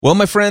Well,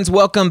 my friends,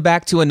 welcome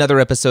back to another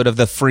episode of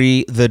the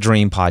Free the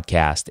Dream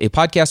podcast, a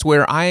podcast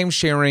where I am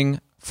sharing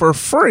for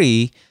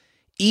free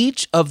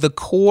each of the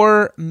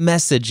core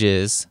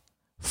messages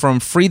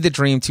from Free the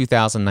Dream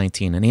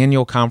 2019, an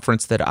annual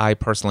conference that I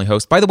personally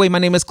host. By the way, my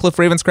name is Cliff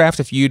Ravenscraft.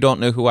 If you don't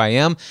know who I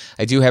am,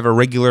 I do have a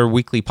regular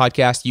weekly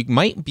podcast you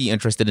might be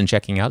interested in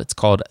checking out. It's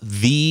called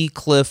The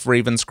Cliff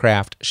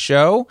Ravenscraft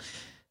Show.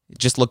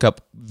 Just look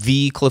up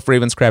The Cliff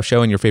Ravenscraft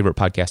Show in your favorite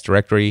podcast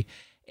directory.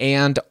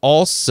 And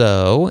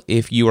also,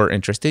 if you are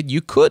interested,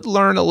 you could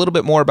learn a little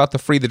bit more about the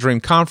Free the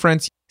Dream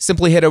Conference.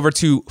 Simply head over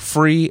to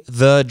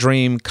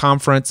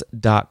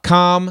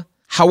freethedreamconference.com.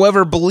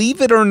 However,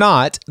 believe it or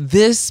not,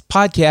 this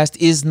podcast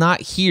is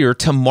not here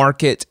to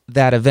market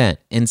that event.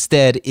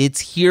 Instead,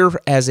 it's here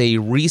as a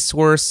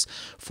resource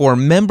for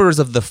members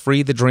of the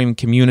Free the Dream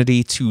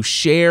community to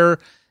share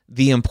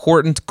the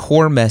important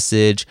core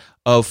message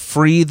of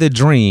Free the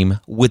Dream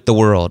with the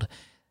world.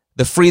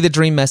 The Free the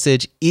Dream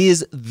message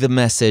is the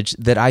message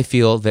that I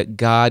feel that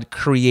God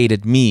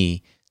created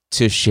me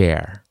to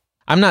share.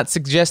 I'm not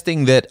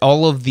suggesting that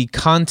all of the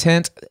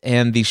content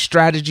and the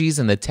strategies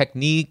and the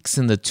techniques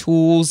and the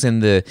tools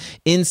and the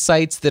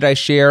insights that I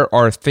share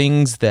are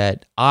things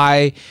that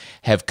I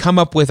have come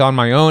up with on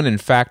my own. In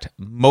fact,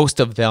 most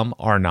of them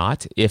are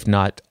not, if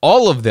not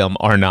all of them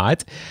are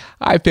not.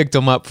 I picked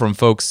them up from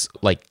folks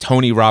like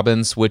Tony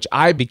Robbins, which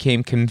I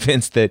became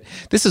convinced that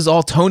this is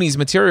all Tony's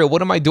material.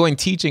 What am I doing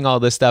teaching all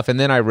this stuff? And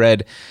then I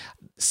read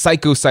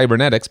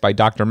Psycho-Cybernetics by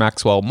Dr.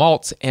 Maxwell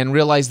Maltz and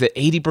realized that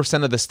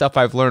 80% of the stuff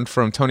I've learned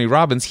from Tony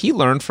Robbins, he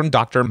learned from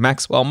Dr.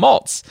 Maxwell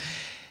Maltz.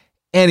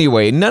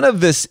 Anyway, none of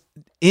this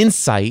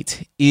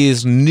insight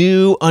is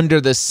new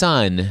under the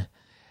sun,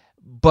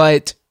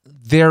 but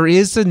there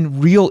is a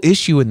real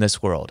issue in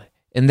this world,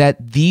 and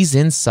that these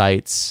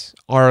insights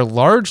are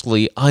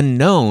largely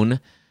unknown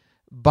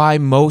by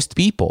most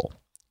people.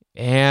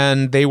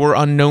 And they were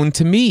unknown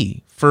to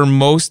me for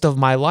most of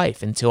my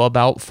life until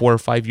about 4 or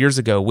 5 years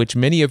ago, which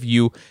many of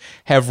you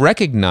have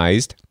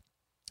recognized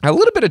a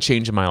little bit of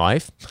change in my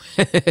life,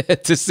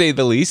 to say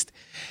the least.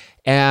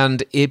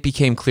 And it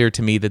became clear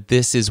to me that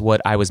this is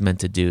what I was meant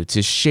to do,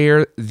 to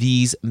share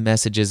these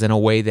messages in a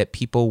way that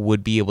people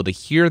would be able to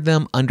hear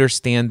them,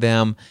 understand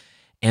them,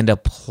 and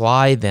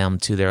apply them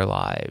to their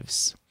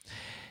lives.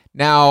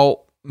 Now,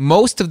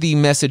 most of the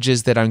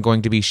messages that I'm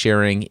going to be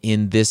sharing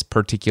in this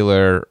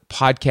particular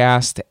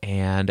podcast,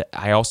 and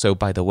I also,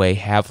 by the way,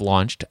 have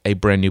launched a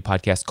brand new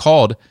podcast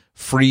called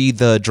Free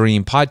the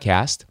Dream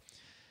Podcast.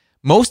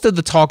 Most of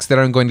the talks that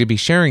I'm going to be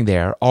sharing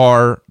there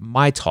are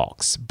my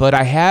talks, but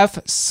I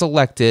have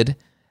selected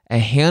a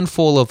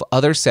handful of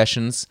other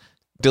sessions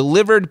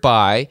delivered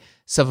by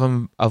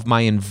some of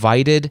my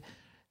invited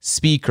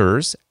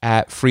speakers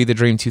at Free the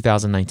Dream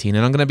 2019,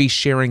 and I'm going to be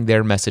sharing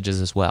their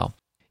messages as well.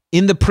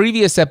 In the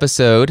previous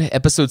episode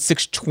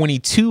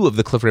 622 of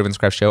the Cliff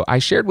Ravenscraft Show, I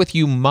shared with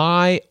you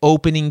my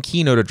opening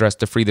keynote address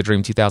to Free the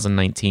Dream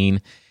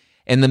 2019.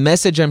 And the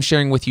message I'm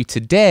sharing with you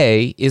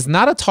today is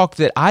not a talk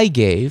that I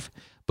gave,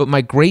 but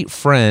my great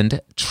friend,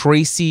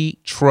 Tracy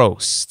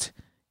Trost.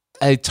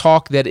 A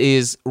talk that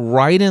is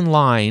right in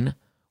line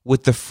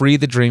with the Free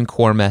the Dream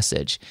core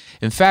message.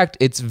 In fact,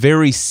 it's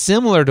very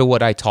similar to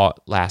what I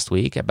taught last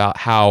week about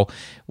how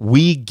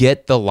we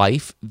get the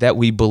life that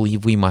we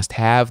believe we must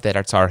have, that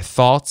it's our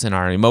thoughts and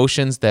our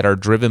emotions that are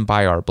driven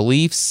by our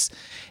beliefs,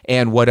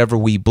 and whatever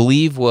we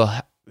believe will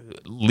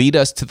lead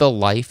us to the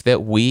life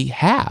that we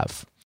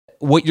have.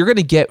 What you're going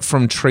to get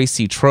from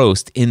Tracy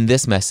Trost in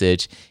this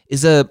message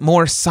is a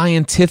more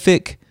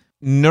scientific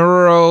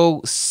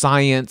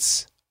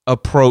neuroscience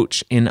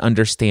approach in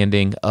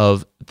understanding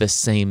of the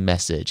same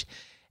message.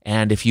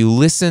 And if you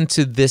listen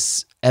to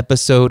this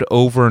episode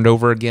over and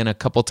over again a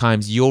couple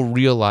times, you'll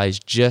realize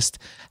just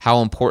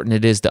how important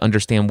it is to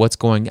understand what's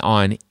going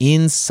on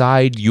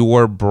inside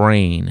your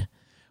brain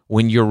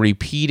when you're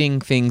repeating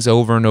things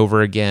over and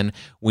over again,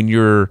 when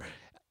you're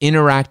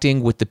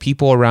interacting with the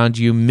people around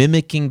you,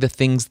 mimicking the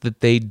things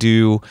that they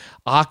do,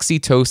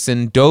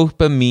 oxytocin,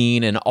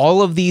 dopamine, and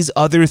all of these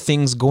other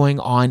things going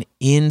on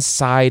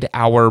inside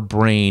our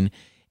brain.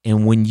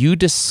 And when you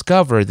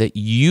discover that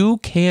you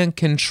can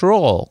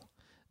control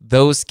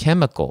those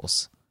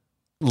chemicals,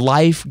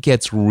 life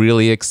gets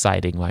really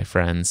exciting, my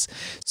friends.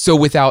 So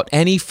without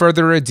any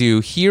further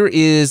ado, here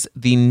is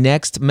the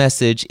next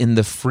message in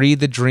the Free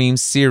the Dream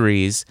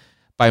series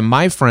by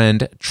my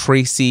friend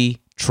Tracy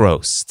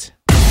Trost.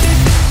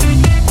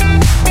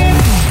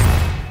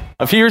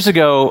 A few years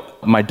ago,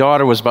 my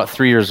daughter was about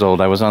 3 years old.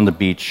 I was on the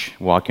beach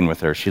walking with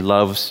her. She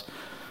loves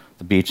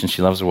the beach, and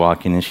she loves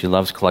walking, and she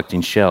loves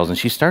collecting shells, and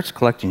she starts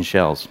collecting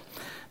shells.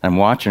 I'm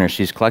watching her.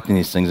 She's collecting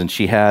these things, and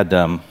she had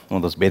one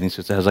of those bathing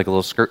suits that has like a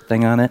little skirt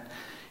thing on it.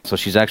 So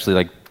she's actually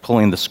like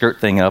pulling the skirt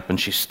thing up, and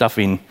she's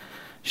stuffing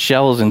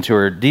shells into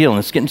her deal, and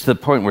it's getting to the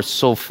point where it's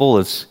so full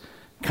it's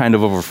kind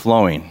of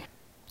overflowing.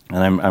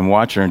 And I'm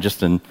watching her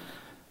just in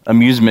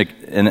amusement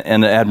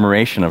and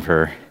admiration of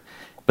her.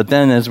 But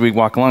then as we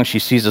walk along, she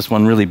sees this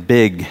one really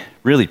big,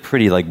 really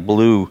pretty, like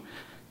blue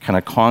kind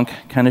of conch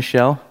kind of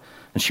shell,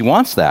 and she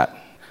wants that.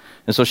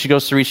 And so she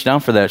goes to reach down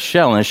for that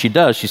shell, and as she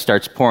does, she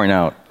starts pouring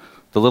out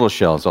the little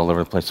shells all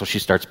over the place. So she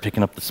starts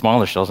picking up the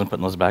smaller shells and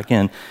putting those back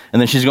in,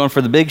 and then she's going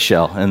for the big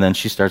shell, and then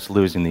she starts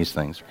losing these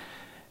things.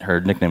 Her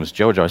nickname was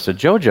JoJo. I said,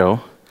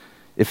 JoJo,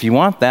 if you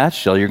want that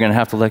shell, you're going to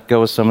have to let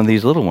go of some of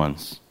these little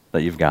ones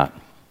that you've got.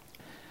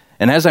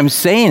 And as I'm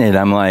saying it,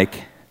 I'm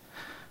like,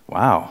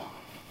 wow,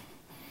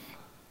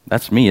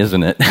 that's me,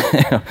 isn't it?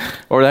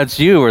 Or that's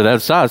you, or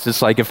that's us.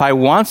 It's like if I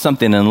want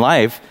something in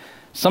life,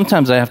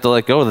 sometimes I have to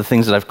let go of the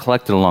things that I've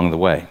collected along the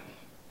way.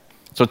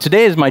 So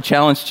today is my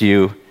challenge to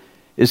you,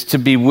 is to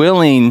be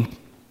willing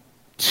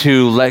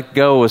to let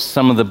go of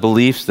some of the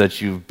beliefs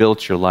that you've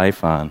built your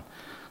life on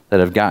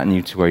that have gotten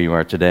you to where you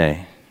are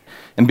today.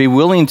 And be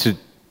willing to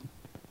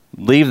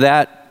leave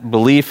that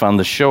belief on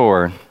the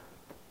shore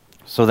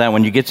so that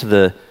when you get to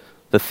the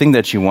thing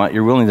that you want,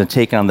 you're willing to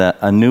take on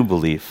a new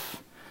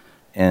belief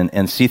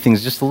and see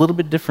things just a little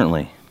bit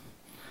differently.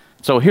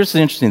 So here's the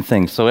interesting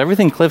thing. So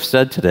everything Cliff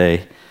said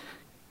today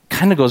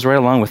kind of goes right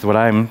along with what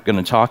I'm going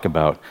to talk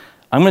about.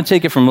 I'm going to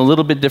take it from a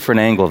little bit different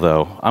angle,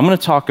 though. I'm going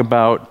to talk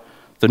about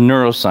the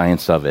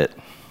neuroscience of it.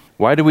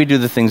 Why do we do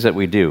the things that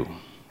we do?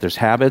 There's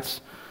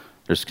habits,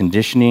 there's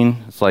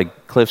conditioning. It's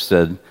like Cliff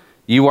said,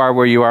 you are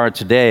where you are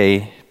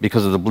today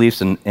because of the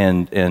beliefs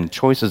and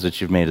choices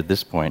that you've made at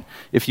this point.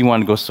 If you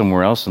want to go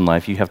somewhere else in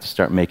life, you have to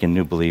start making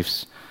new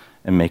beliefs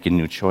and making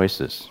new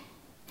choices.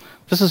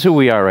 This is who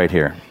we are right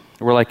here.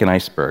 We're like an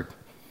iceberg.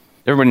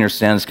 Everybody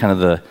understands kind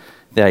of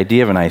the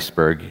idea of an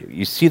iceberg.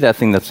 You see that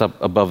thing that's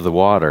up above the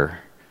water,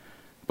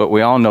 but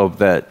we all know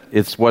that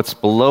it's what's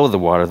below the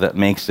water that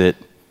makes it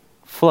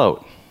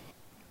float.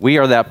 We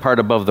are that part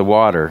above the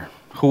water.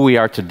 Who we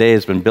are today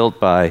has been built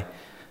by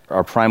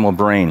our primal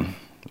brain.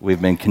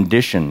 We've been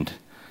conditioned.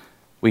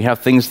 We have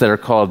things that are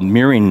called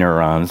mirroring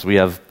neurons. We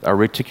have our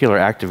reticular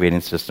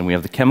activating system. We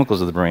have the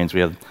chemicals of the brains. We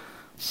have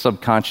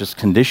subconscious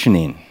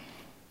conditioning,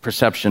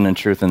 perception and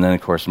truth, and then,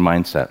 of course,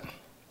 mindset.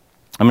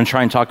 I'm going to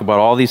try and talk about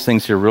all these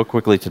things here real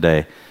quickly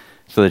today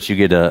so that you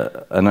get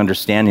an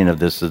understanding of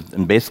this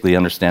and basically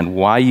understand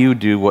why you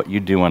do what you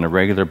do on a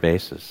regular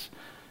basis.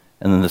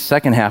 And then the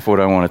second half of what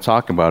I want to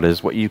talk about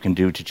is what you can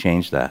do to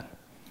change that.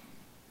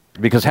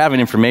 Because having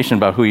information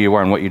about who you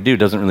are and what you do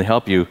doesn't really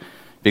help you,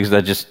 because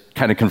that just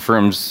kind of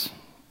confirms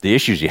the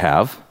issues you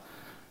have.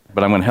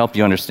 But I'm going to help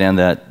you understand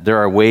that there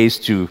are ways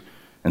to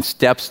and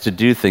steps to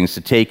do things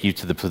to take you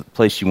to the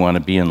place you want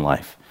to be in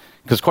life.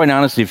 Because quite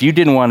honestly, if you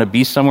didn't want to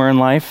be somewhere in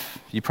life,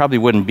 you probably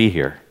wouldn't be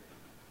here.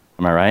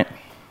 Am I right?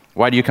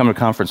 Why do you come to a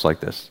conference like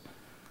this?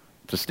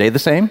 To stay the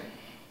same?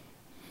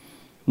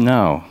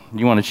 No,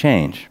 you want to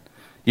change.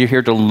 You're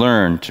here to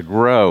learn, to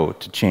grow,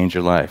 to change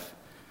your life.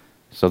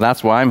 So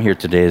that's why I'm here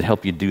today, to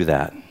help you do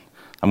that.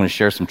 I'm going to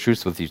share some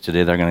truths with you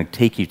today that are going to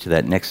take you to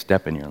that next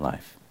step in your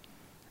life.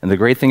 And the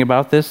great thing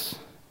about this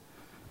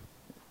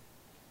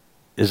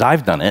is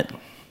I've done it.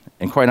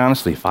 And quite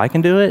honestly, if I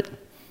can do it,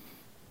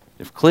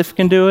 if Cliff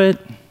can do it,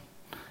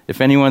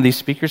 if any one of these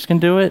speakers can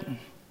do it,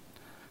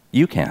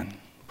 you can.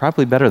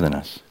 Probably better than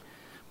us.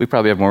 We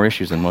probably have more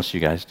issues than most of you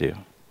guys do.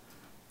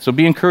 So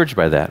be encouraged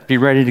by that. Be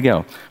ready to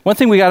go. One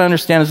thing we got to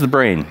understand is the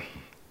brain.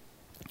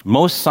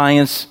 Most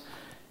science,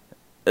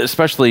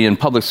 especially in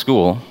public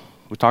school,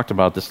 we talked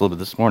about this a little bit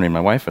this morning, my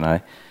wife and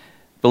I,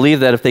 believe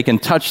that if they can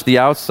touch the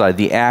outside,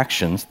 the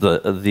actions,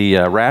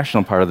 the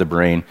rational part of the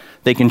brain,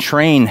 they can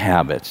train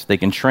habits, they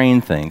can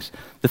train things.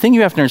 The thing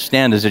you have to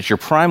understand is that your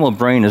primal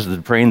brain is the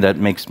brain that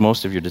makes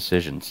most of your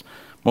decisions.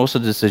 Most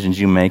of the decisions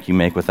you make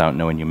without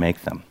knowing you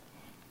make them.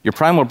 Your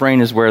primal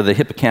brain is where the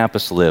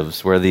hippocampus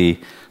lives, where the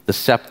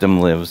septum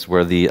lives,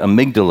 where the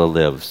amygdala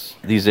lives,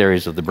 these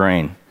areas of the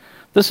brain.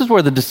 This is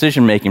where the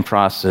decision-making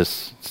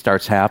process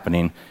starts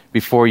happening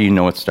before you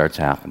know it starts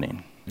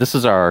happening. This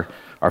is our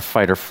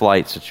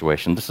fight-or-flight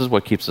situation. This is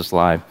what keeps us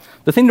alive.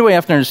 The thing that we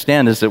have to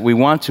understand is that we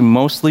want to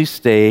mostly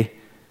stay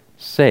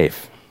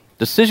safe.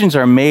 Decisions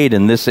are made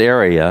in this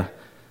area.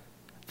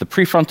 The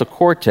prefrontal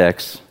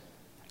cortex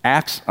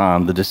acts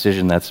on the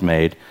decision that's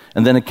made,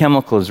 and then a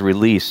chemical is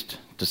released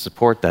to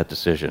support that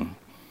decision.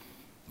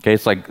 Okay,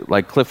 it's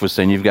like Cliff was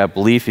saying, you've got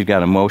belief, you've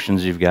got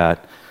emotions, you've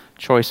got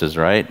choices,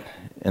 right?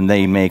 And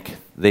they make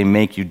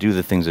you do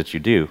the things that you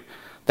do.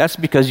 That's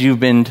because you've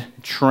been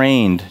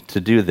trained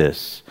to do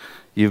this.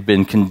 You've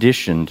been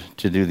conditioned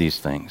to do these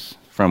things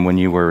from when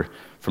you were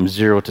from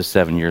 0 to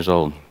 7 years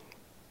old.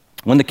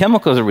 When the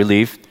chemicals are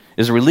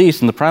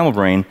released in the primal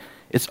brain,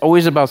 it's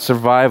always about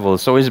survival.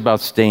 It's always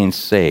about staying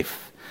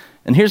safe.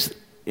 And here's the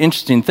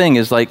interesting thing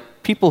is like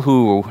people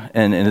who,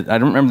 and I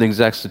don't remember the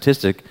exact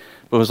statistic,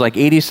 but it was like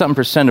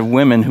 80-something% of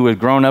women who had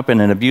grown up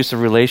in an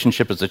abusive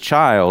relationship as a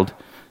child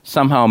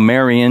somehow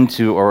marry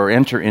into or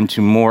enter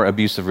into more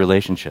abusive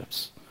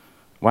relationships.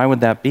 Why would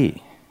that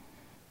be?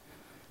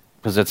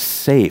 Because it's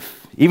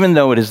safe. Even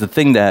though it is the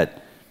thing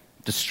that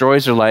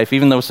destroys their life,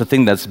 even though it's the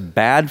thing that's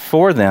bad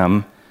for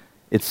them,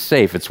 it's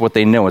safe. It's what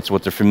they know. It's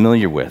what they're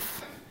familiar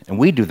with. And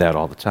we do that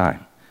all the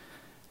time.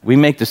 We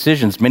make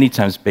decisions many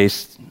times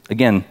based,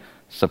 again,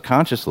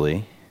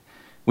 subconsciously.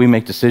 We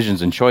make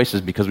decisions and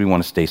choices because we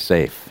want to stay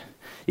safe.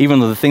 even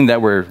though the thing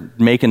that we're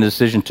making a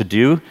decision to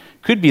do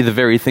could be the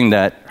very thing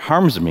that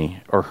harms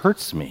me or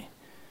hurts me.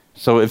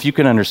 So if you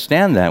can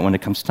understand that when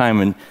it comes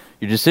time in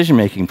your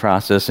decision-making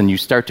process and you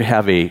start to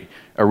have a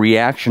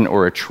reaction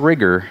or a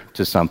trigger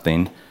to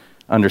something,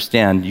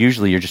 understand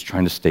usually you're just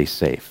trying to stay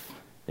safe.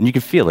 And you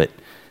can feel it,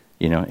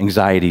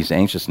 anxieties,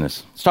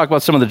 anxiousness. Let's talk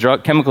about some of the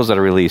chemicals that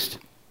are released.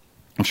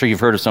 I'm sure you've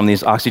heard of some of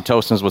these.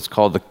 Oxytocin is what's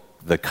called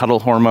the cuddle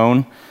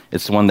hormone.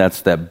 It's the one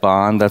that's that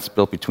bond that's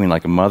built between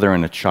like a mother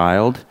and a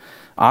child.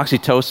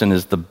 Oxytocin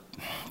is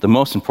the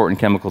most important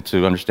chemical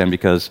to understand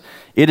because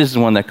it is the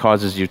one that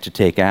causes you to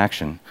take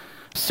action.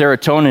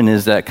 Serotonin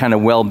is that kind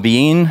of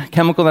well-being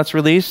chemical that's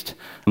released.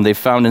 And they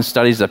found in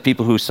studies that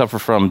people who suffer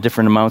from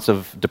different amounts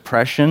of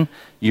depression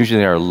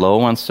usually are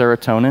low on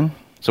serotonin.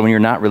 So when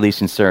you're not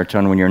releasing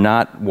serotonin, when you're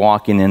not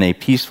walking in a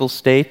peaceful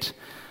state,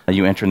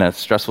 you enter in that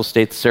stressful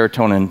state,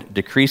 serotonin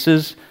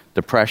decreases,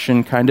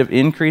 depression kind of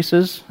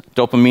increases.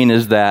 Dopamine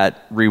is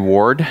that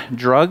reward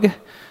drug,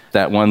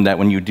 that one that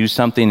when you do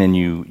something and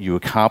you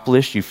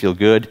accomplish, you feel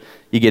good,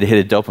 you get a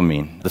hit of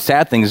dopamine. The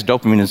sad thing is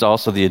dopamine is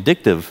also the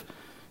addictive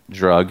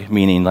drug,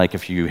 meaning like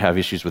if you have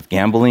issues with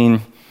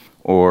gambling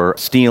or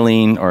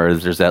stealing, or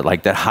there's that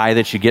high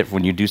that you get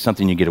when you do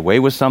something, you get away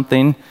with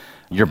something,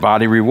 your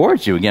body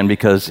rewards you again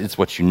because it's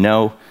what you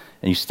know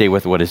and you stay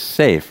with what is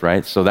safe,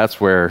 right? So that's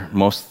where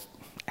most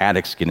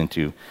addicts get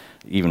into,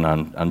 even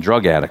on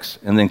drug addicts.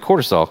 And then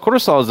cortisol.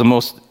 Cortisol is the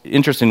most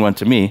interesting one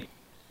to me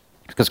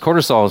because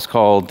cortisol is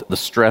called the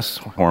stress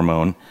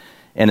hormone,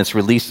 and it's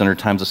released under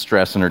times of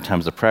stress, under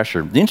times of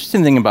pressure. The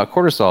interesting thing about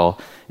cortisol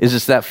is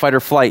it's that fight or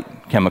flight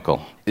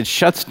chemical. It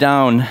shuts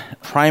down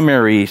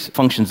primary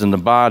functions in the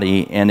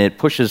body, and it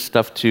pushes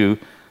stuff to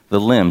the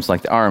limbs,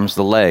 like the arms,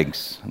 the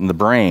legs, and the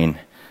brain.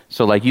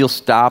 So like you'll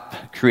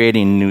stop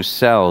creating new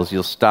cells,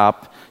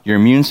 your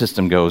immune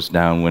system goes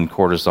down when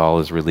cortisol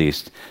is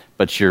released,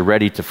 but you're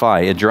ready to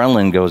fly.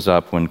 Adrenaline goes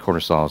up when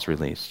cortisol is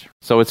released.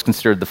 So it's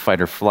considered the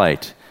fight or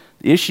flight.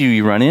 The issue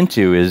you run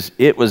into is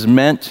it was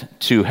meant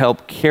to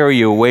help carry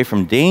you away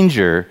from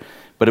danger,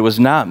 but it was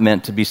not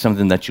meant to be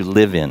something that you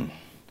live in.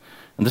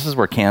 And this is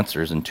where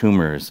cancers and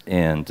tumors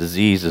and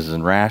diseases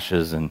and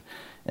rashes and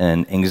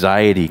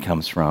anxiety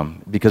comes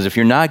from. Because if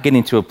you're not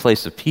getting to a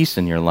place of peace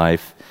in your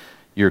life,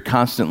 you're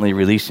constantly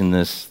releasing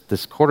this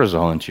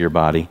cortisol into your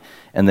body,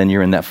 and then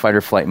you're in that fight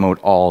or flight mode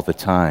all the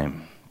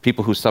time.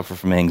 People who suffer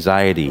from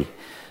anxiety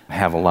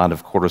have a lot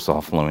of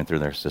cortisol flowing through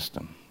their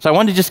system. So I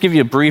wanted to just give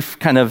you a brief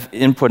kind of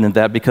input into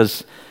that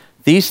because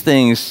these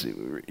things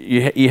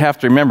you have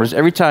to remember is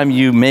every time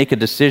you make a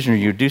decision or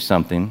you do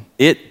something,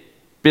 it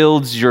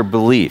builds your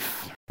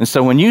belief. And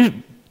so when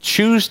you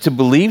choose to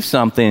believe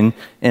something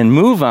and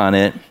move on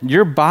it,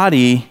 your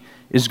body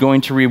is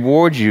going to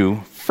reward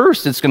you.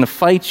 First, it's going to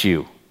fight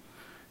you.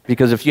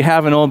 Because if you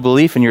have an old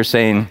belief and you're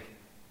saying,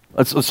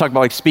 let's talk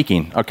about like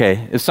speaking.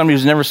 Okay, if somebody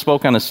who's never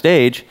spoke on a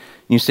stage,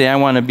 and you say, I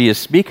want to be a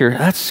speaker,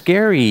 that's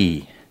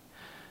scary.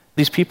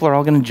 These people are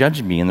all going to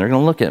judge me, and they're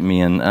going to look at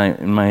me, and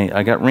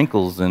I got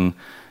wrinkles, and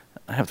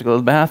I have to go to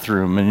the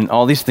bathroom, and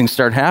all these things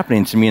start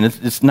happening to me, and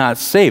it's not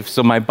safe,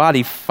 so my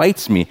body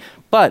fights me.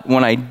 But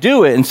when I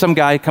do it, and some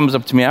guy comes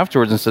up to me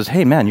afterwards and says,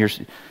 hey man,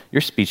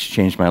 your speech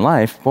changed my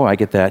life, boy, I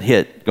get that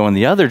hit going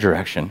the other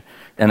direction.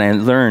 And I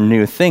learn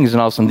new things, and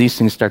all of a sudden these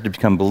things start to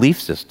become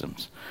belief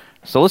systems.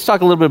 So let's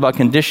talk a little bit about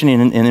conditioning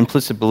and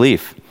implicit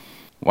belief.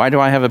 Why do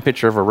I have a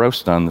picture of a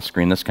roast on the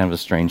screen? That's kind of a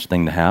strange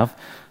thing to have.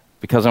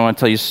 Because I want to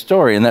tell you a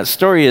story, and that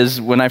story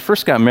is when I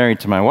first got married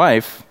to my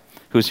wife,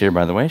 who's here,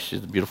 by the way.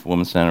 She's the beautiful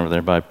woman standing over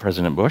there by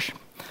President Bush.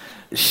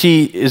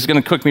 She is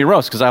going to cook me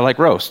roast because I like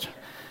roast.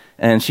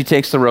 And she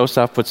takes the roast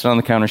off, puts it on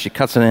the counter, she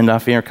cuts an end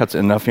off here, cuts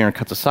an end off here, and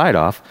cuts the side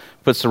off,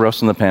 puts the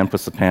roast in the pan,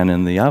 puts the pan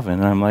in the oven.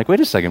 And I'm like, wait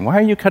a second, why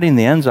are you cutting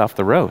the ends off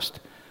the roast?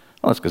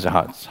 Well, that's because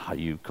it's how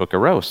you cook a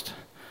roast.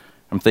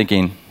 I'm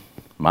thinking,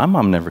 my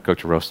mom never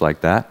cooked a roast like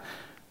that.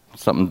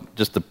 Something,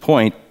 just the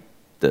point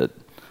that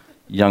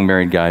young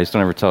married guys,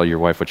 don't ever tell your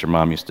wife what your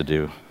mom used to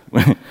do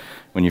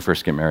when you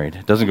first get married.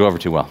 It doesn't go over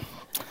too well.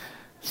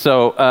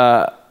 So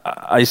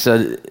I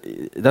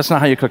said, that's not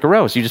how you cook a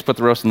roast. You just put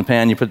the roast in the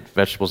pan, you put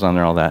vegetables on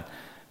there, all that.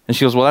 And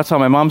she goes, well, that's how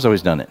my mom's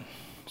always done it.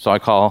 So I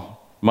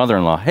call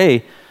mother-in-law,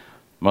 hey,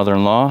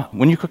 mother-in-law,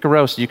 when you cook a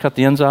roast, do you cut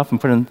the ends off and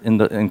put it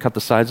and cut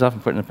the sides off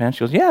and put it in the pan? She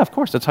goes, yeah, of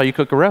course, that's how you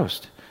cook a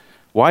roast.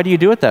 Why do you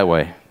do it that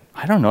way?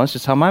 I don't know, it's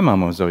just how my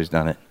mom has always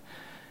done it.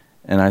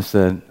 And I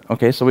said,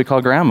 okay, so we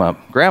call Grandma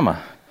up. Grandma,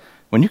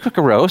 when you cook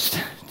a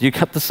roast, do you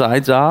cut the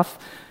sides off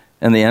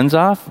and the ends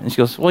off? And she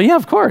goes, well, yeah,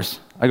 of course.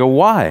 I go,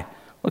 why?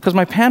 Well, because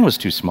my pan was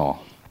too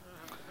small.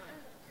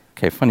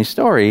 Okay, funny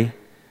story,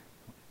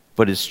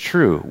 but it's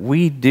true.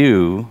 We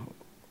do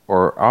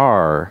or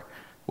are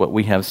what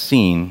we have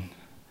seen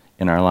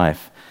in our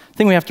life. The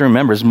thing we have to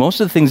remember is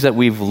most of the things that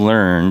we've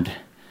learned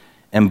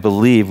and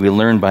believe we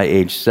learned by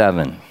age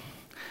 7.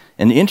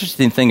 And the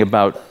interesting thing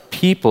about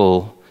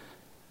people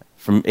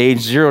from age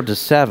 0 to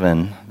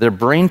 7, their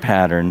brain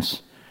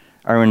patterns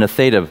are in a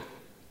theta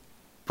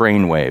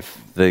brainwave,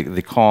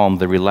 the calm,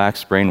 the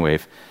relaxed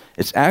brainwave.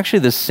 It's actually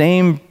the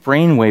same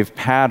brainwave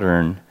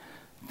pattern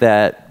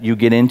that you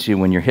get into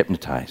when you're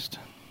hypnotized.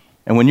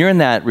 And when you're in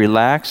that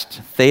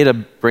relaxed theta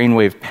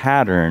brainwave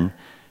pattern,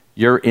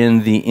 you're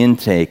in the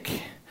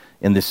intake,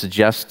 in the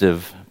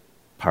suggestive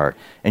part.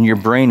 And your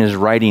brain is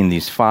writing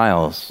these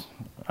files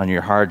on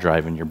your hard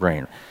drive in your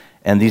brain.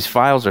 And these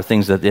files are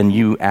things that then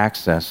you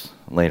access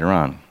later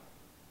on.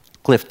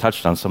 Cliff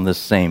touched on some of this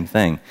same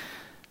thing.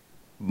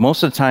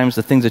 Most of the times,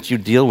 the things that you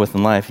deal with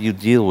in life, you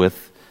deal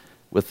with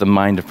the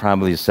mind of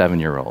probably a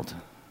 7-year-old,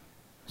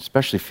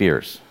 especially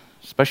fears,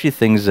 especially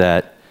things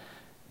that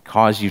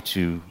cause you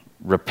to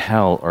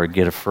repel or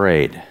get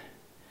afraid.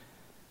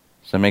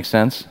 Does that make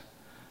sense?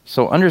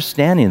 So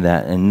understanding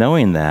that and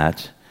knowing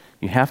that,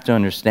 you have to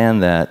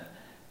understand that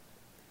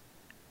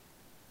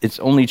it's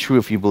only true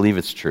if you believe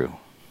it's true.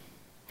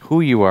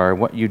 Who you are,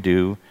 what you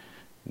do,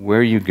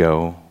 where you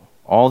go,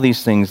 all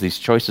these things, these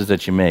choices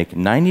that you make,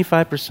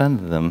 95%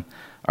 of them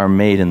are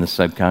made in the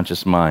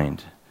subconscious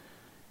mind.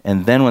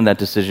 And then when that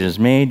decision is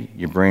made,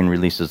 your brain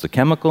releases a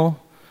chemical.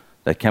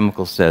 That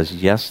chemical says,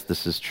 yes,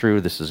 this is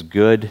true, this is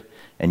good,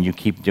 and you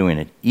keep doing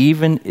it,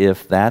 even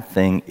if that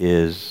thing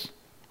is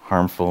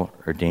harmful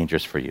or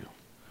dangerous for you.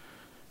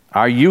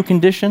 Are you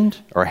conditioned,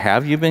 or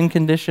have you been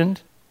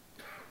conditioned?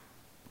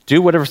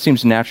 Do whatever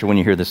seems natural when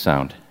you hear this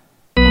sound.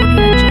 There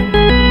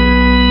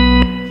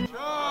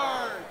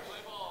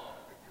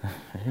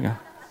you go.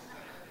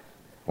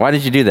 Why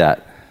did you do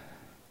that?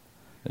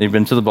 You've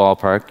been to the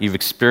ballpark, you've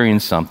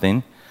experienced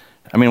something.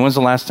 I mean, when's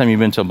the last time you've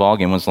been to a ball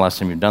game? When's the last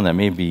time you've done that?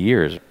 Maybe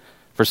years.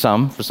 For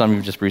some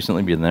you've just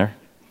recently been there.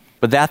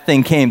 But that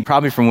thing came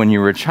probably from when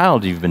you were a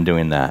child, you've been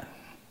doing that,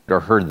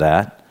 or heard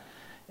that.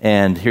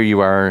 And here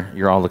you are,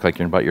 you all look like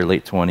you're in about your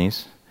late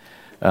 20s.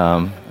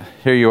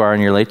 Here you are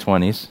in your late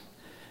 20s,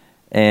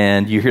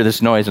 and you hear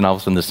this noise, and all of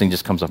a sudden this thing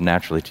just comes up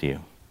naturally to you.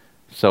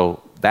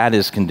 So that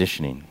is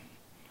conditioning.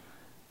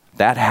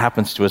 That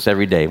happens to us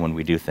every day when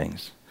we do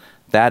things.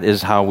 That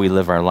is how we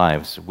live our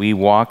lives. We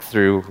walk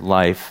through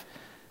life,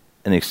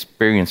 an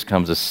experience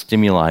comes, a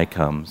stimuli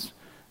comes.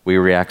 We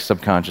react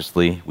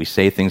subconsciously. We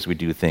say things, we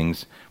do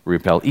things, we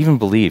repel. Even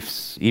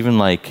beliefs, even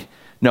like,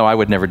 no, I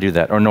would never do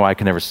that, or no, I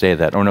can never say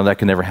that, or no, that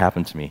can never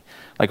happen to me.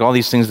 Like all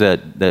these things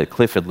that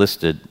Cliff had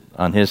listed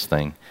on his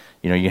thing.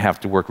 You know, you have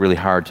to work really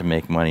hard to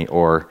make money,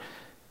 or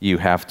you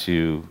have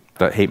to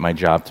hate my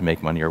job to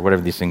make money, or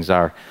whatever these things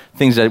are.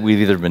 Things that we've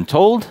either been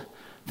told,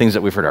 things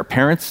that we've heard our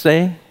parents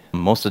say.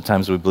 Most of the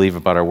times we believe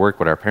about our work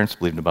what our parents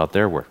believed about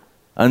their work,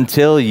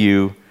 until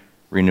you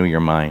renew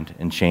your mind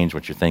and change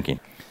what you're thinking.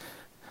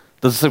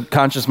 Does the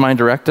subconscious mind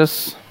direct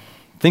us?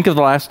 Think of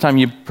the last time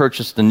you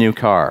purchased a new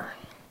car.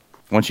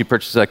 Once you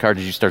purchased that car,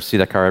 did you start to see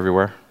that car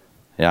everywhere?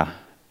 Yeah.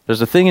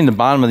 There's a thing in the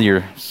bottom of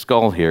your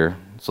skull here.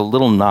 It's a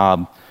little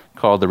knob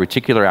called the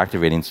reticular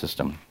activating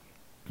system.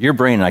 Your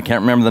brain, and I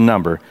can't remember the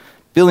number,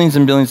 billions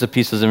and billions of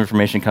pieces of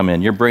information come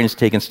in. Your brain is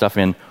taking stuff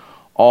in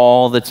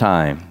all the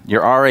time.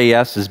 Your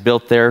RAS is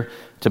built there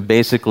to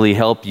basically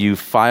help you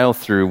file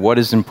through what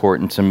is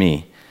important to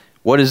me.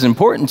 What is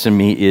important to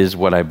me is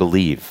what I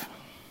believe.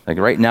 Like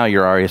right now,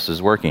 your RAS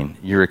is working.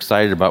 You're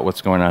excited about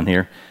what's going on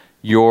here.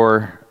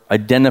 You're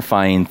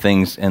identifying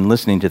things and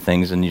listening to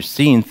things, and you're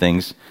seeing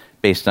things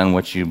based on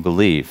what you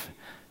believe.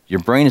 Your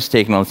brain is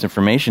taking all this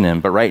information in,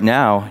 but right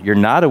now, you're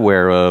not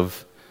aware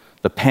of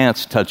the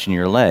pants touching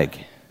your leg.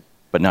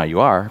 But now you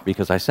are,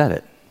 because I said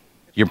it.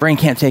 Your brain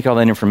can't take all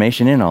that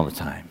information in all the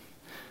time.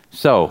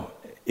 So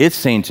it's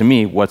saying to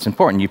me what's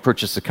important. You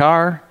purchase a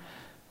car,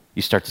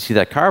 you start to see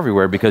that car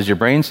everywhere because your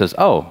brain says,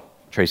 oh,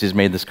 Tracy's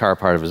made this car a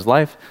part of his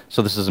life,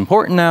 so this is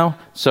important now,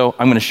 so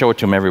I'm going to show it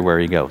to him everywhere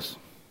he goes.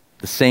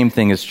 The same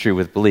thing is true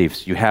with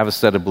beliefs. You have a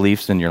set of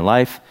beliefs in your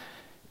life.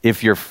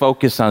 If your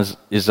focus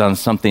is on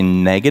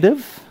something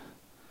negative,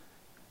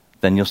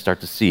 then you'll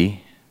start to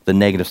see the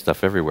negative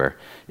stuff everywhere.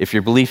 If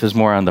your belief is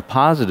more on the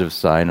positive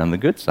side, on the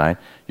good side,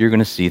 you're going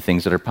to see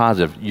things that are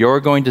positive. You're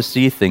going to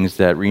see things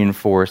that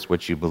reinforce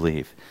what you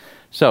believe.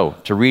 So,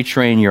 to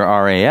retrain your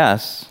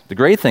RAS, the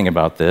great thing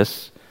about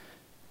this,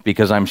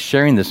 because I'm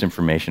sharing this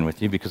information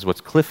with you, because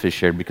what Cliff has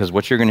shared, because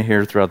what you're going to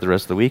hear throughout the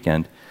rest of the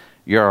weekend,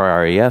 your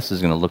RAS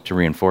is going to look to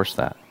reinforce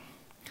that.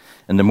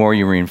 And the more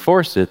you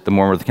reinforce it, the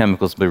more the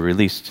chemicals will be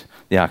released,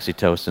 the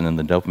oxytocin and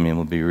the dopamine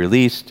will be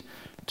released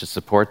to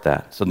support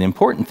that. So the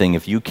important thing,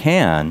 if you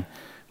can,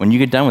 when you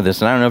get done with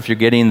this, and I don't know if you're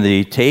getting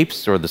the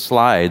tapes or the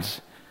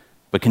slides,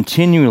 but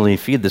continually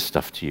feed this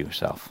stuff to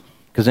yourself.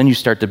 Because then you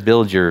start to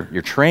build your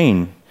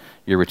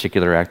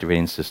reticular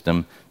activating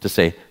system to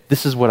say,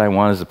 this is what I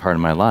want as a part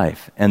of my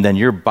life. And then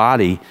your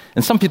body,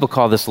 and some people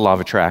call this the law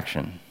of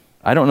attraction.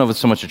 I don't know if it's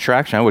so much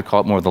attraction, I would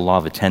call it more the law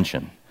of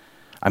attention.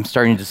 I'm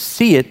starting to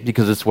see it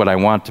because it's what I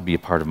want to be a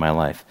part of my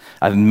life.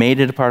 I've made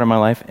it a part of my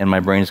life, and my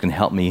brain is going to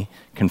help me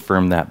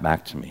confirm that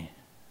back to me.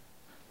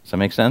 Does that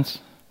make sense?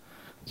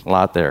 There's a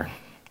lot there.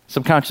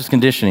 Subconscious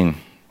conditioning.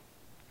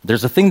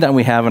 There's a thing that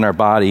we have in our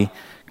body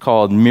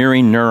called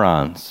mirroring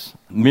neurons.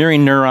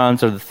 Mirroring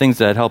neurons are the things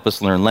that help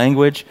us learn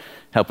language,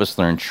 help us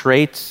learn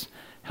traits,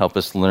 help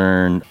us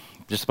learn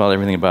just about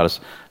everything about us.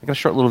 I got a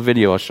short little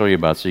video I'll show you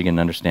about so you get an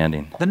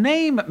understanding. The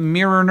name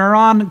mirror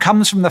neuron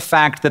comes from the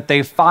fact that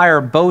they fire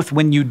both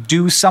when you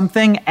do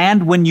something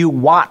and when you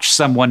watch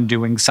someone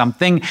doing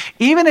something,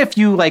 even if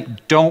you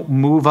don't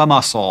move a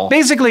muscle.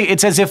 Basically,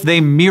 it's as if they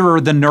mirror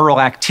the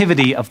neural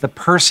activity of the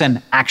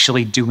person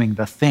actually doing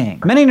the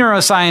thing. Many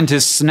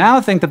neuroscientists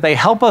now think that they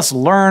help us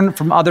learn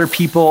from other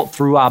people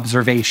through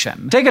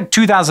observation. Take a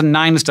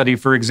 2009 study,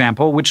 for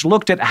example, which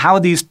looked at how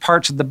these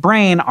parts of the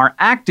brain are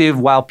active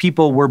while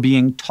people were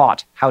being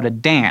taught how to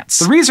dance.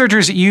 The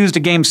researchers used a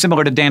game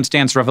similar to Dance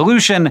Dance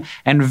Revolution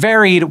and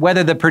varied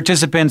whether the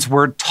participants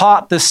were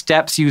taught the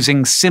steps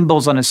using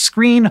symbols on a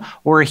screen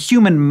or a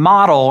human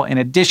model in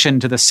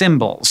addition to the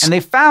symbols. And they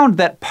found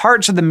that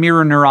parts of the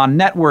mirror neuron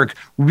network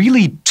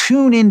really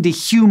tune into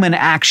human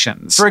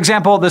actions. For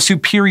example, the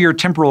superior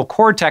temporal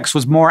cortex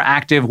was more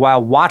active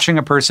while watching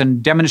a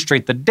person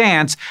demonstrate the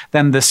dance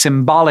than the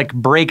symbolic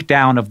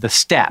breakdown of the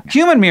step.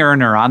 Human mirror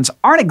neurons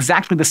aren't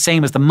exactly the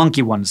same as the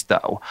monkey ones,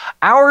 though.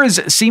 Ours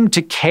seem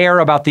to care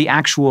about the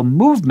actual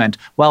movement,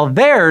 while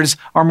theirs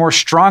are more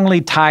strongly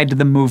tied to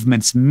the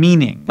movement's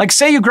meaning. Like,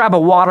 say you grab a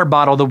water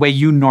bottle the way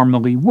you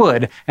normally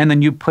would, and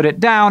then you put it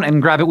down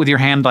and grab it with your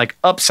hand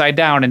upside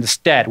down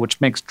instead,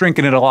 which makes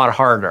drinking it a lot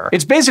harder.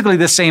 It's basically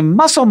the same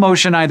muscle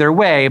motion either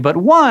way, but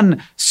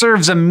one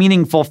serves a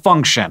meaningful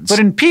function. But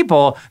in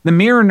people, the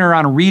mirror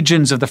neuron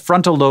regions of the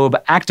frontal lobe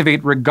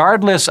activate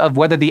regardless of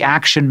whether the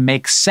action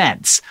makes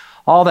sense.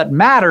 All that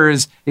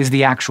matters is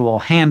the actual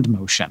hand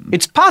motion.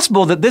 It's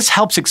possible that this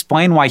helps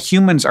explain why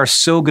humans are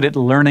so good at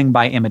learning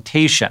by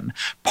imitation.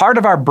 Part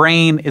of our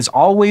brain is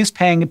always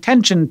paying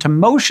attention to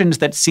motions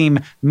that seem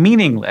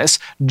meaningless,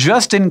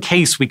 just in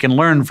case we can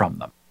learn from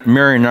them.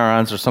 Mirror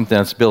neurons are something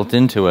that's built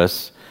into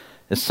us.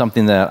 It's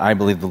something that I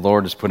believe the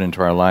Lord has put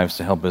into our lives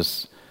to help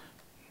us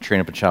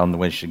train up a child in the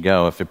way they should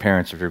go. If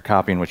you're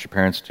copying what your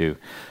parents do.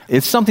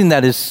 It's something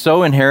that is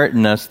so inherent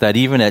in us that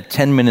even at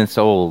 10 minutes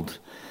old,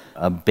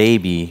 a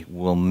baby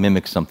will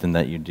mimic something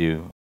that you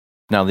do.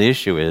 Now, the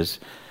issue is,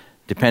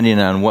 depending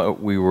on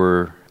what we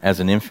were as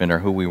an infant or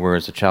who we were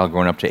as a child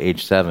growing up to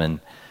age 7,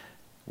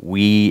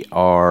 we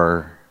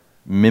are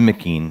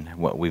mimicking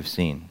what we've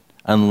seen,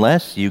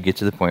 unless you get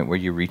to the point where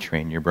you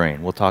retrain your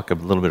brain. We'll talk a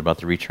little bit about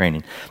the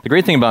retraining. The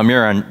great thing about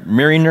mirror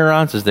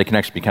neurons is they can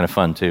actually be kind of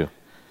fun, too.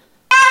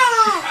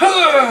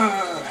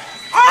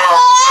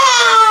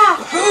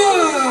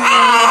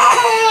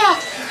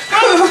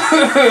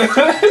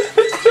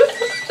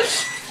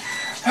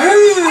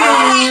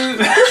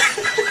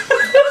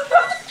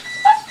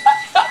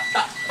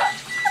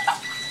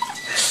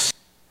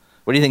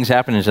 What do you think is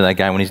happening to that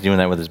guy when he's doing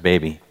that with his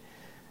baby?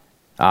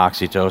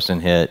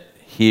 Oxytocin hit,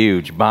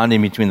 huge.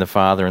 Bonding between the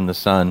father and the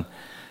son,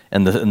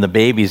 and the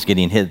baby's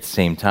getting hit at the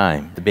same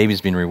time. The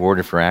baby's being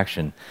rewarded for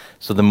action.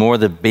 So the more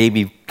the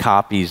baby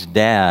copies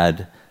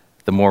dad,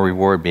 the more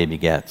reward baby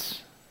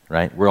gets,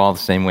 right? We're all the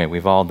same way.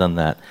 We've all done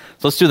that.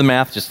 So let's do the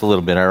math just a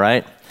little bit, all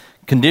right?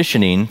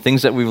 Conditioning,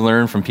 things that we've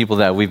learned from people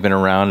that we've been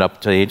around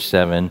up to age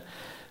 7,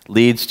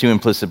 leads to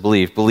implicit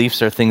belief.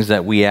 Beliefs are things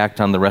that we act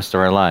on the rest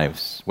of our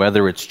lives.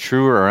 Whether it's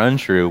true or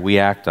untrue, we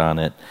act on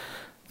it.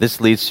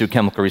 This leads to a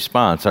chemical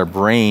response. Our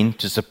brain,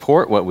 to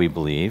support what we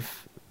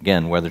believe,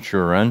 again, whether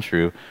true or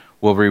untrue,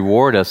 will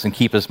reward us and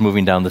keep us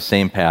moving down the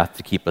same path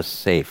to keep us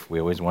safe. We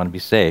always want to be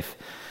safe.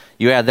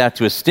 You add that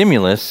to a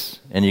stimulus,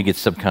 and you get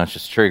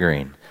subconscious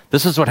triggering.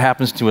 This is what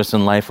happens to us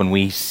in life when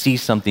we see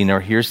something or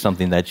hear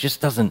something that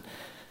just doesn't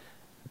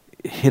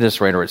hit us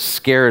right, or it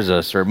scares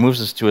us, or it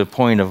moves us to a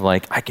point of I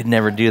could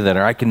never do that,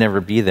 or I could never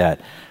be that,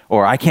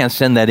 or I can't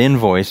send that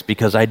invoice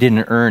because I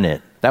didn't earn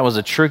it. That was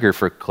a trigger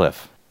for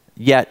Cliff.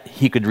 Yet,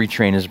 he could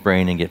retrain his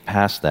brain and get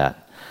past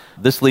that.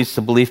 This leads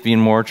to belief being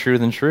more true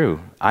than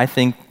true. I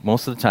think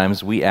most of the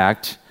times we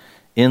act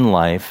in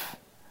life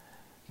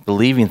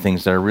believing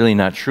things that are really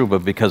not true,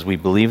 but because we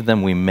believe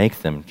them, we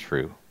make them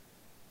true.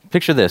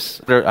 Picture this.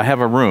 I have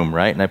a room,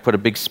 right? And I put a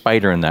big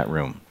spider in that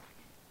room.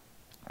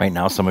 Right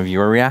now, some of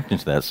you are reacting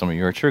to that. Some of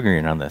you are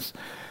triggering on this.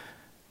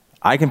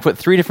 I can put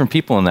 3 different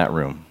people in that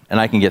room, and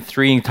I can get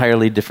 3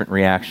 entirely different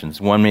reactions.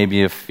 One may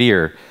be of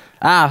fear.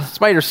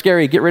 Spider's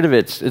scary, get rid of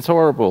it, it's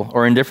horrible.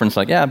 Or indifference,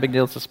 big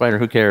deal, it's a spider,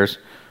 who cares?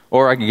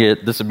 Or I could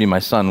get, this would be my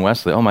son,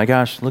 Wesley. Oh my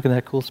gosh, look at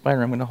that cool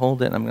spider, I'm going to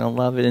hold it, I'm going to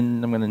love it,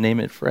 and I'm going to name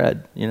it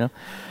Fred,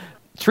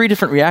 3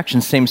 different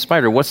reactions, same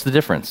spider. What's the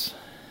difference?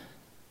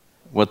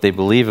 What they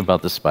believe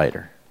about the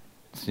spider.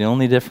 It's the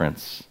only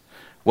difference.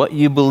 What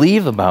you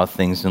believe about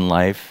things in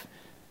life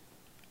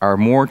are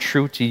more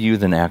true to you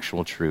than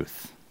actual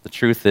truth. The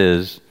truth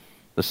is,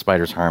 the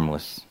spider's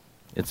harmless.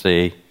 It's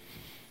a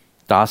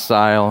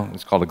docile,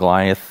 it's called a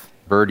Goliath,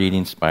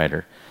 bird-eating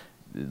spider.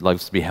 It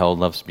loves to be held,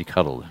 loves to be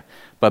cuddled.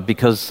 But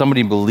because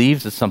somebody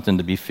believes it's something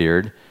to be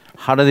feared,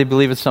 how do they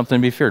believe it's something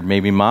to be feared?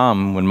 Maybe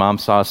when mom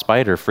saw a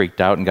spider, freaked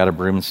out and got a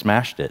broom and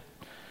smashed it.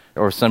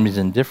 Or if somebody's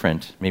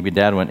indifferent, maybe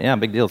dad went,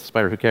 big deal, it's a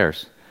spider, who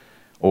cares?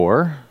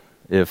 Or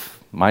if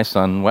my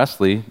son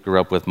Wesley grew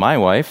up with my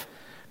wife,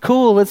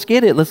 cool, let's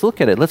get it, let's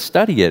look at it, let's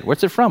study it.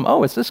 What's it from?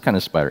 Oh, it's this kind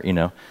of spider,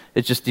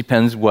 It just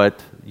depends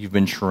what you've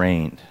been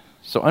trained.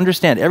 So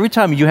understand, every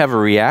time you have a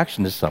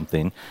reaction to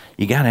something,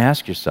 you got to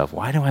ask yourself,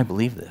 why do I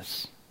believe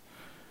this?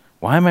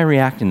 Why am I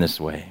reacting this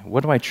way?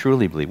 What do I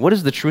truly believe? What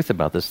is the truth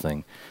about this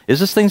thing? Is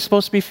this thing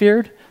supposed to be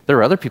feared? There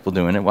are other people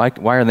doing it.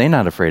 Why are they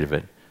not afraid of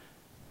it?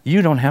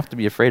 You don't have to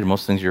be afraid of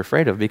most things you're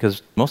afraid of,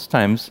 because most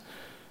times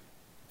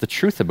the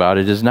truth about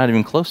it is not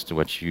even close to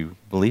what you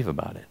believe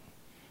about it.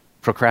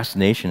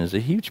 Procrastination is a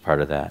huge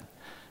part of that.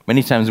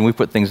 Many times when we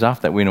put things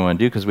off that we don't want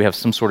to do because we have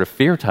some sort of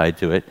fear tied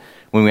to it,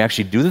 when we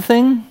actually do the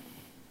thing,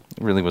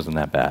 it really wasn't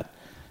that bad. It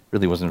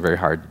really wasn't very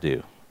hard to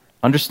do.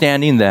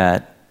 Understanding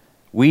that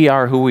we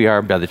are who we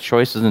are by the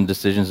choices and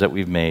decisions that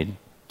we've made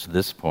to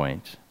this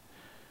point,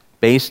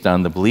 based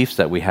on the beliefs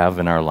that we have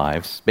in our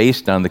lives,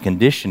 based on the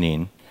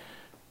conditioning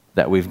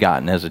that we've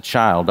gotten as a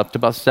child up to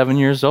about 7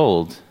 years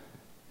old,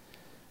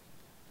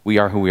 we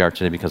are who we are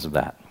today because of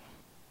that.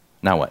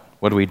 Now what?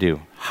 What do we do?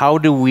 How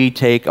do we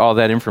take all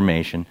that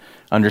information,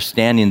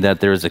 understanding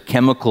that there is a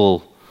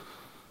chemical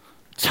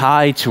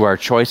tie to our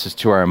choices,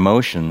 to our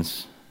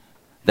emotions,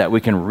 that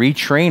we can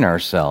retrain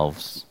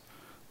ourselves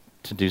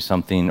to do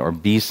something or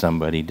be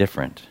somebody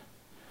different?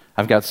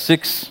 I've got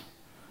 6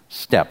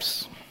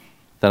 steps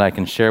that I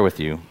can share with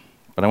you,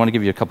 but I want to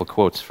give you a couple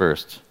quotes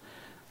first.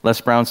 Les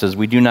Brown says,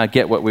 "We do not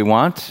get what we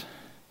want,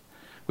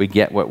 we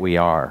get what we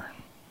are."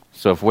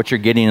 So if what you're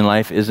getting in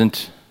life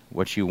isn't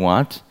what you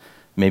want,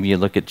 maybe you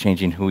look at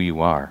changing who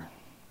you are.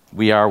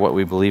 We are what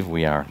we believe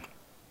we are.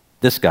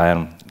 This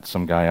guy,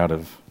 some guy out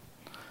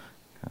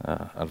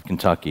of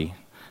Kentucky,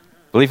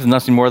 belief is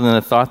nothing more than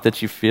a thought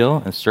that you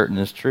feel and certain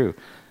is true.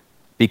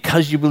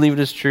 Because you believe it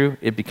is true,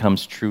 it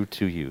becomes true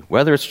to you.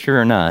 Whether it's true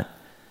or not,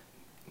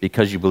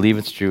 because you believe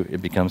it's true,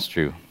 it becomes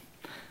true.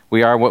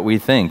 We are what we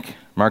think.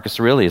 Marcus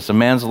Aurelius, a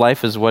man's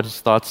life is what his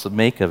thoughts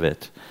make of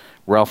it.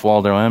 Ralph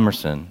Waldo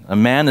Emerson, a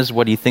man is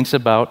what he thinks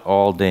about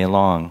all day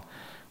long.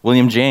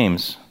 William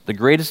James, the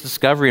greatest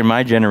discovery in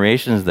my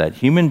generation is that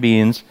human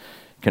beings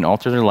can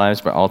alter their lives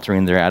by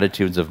altering their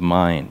attitudes of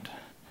mind.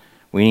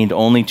 We need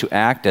only to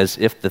act as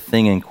if the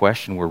thing in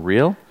question were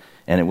real,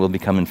 and it will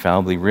become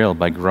infallibly real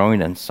by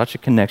growing in such a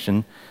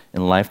connection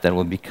in life that it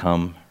will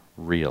become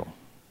real.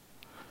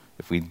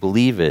 If we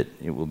believe it,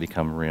 it will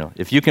become real.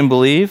 If you can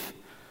believe,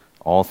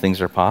 all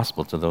things are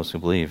possible to those who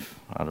believe,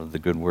 out of the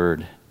good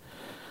word.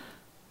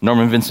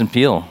 Norman Vincent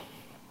Peale,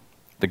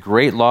 the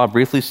great law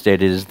briefly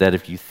stated is that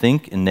if you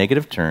think in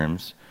negative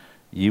terms,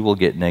 you will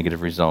get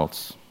negative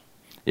results.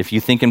 If you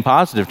think in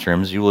positive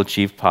terms, you will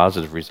achieve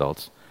positive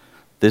results.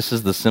 This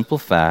is the simple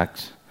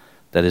fact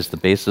that is the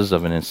basis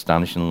of an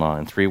astonishing law.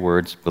 In 3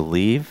 words,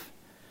 believe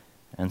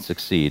and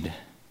succeed.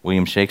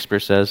 William Shakespeare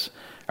says,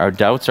 "Our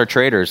doubts are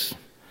traitors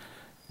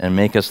and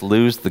make us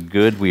lose the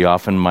good we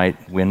often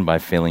might win by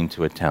failing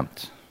to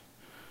attempt."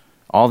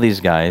 All these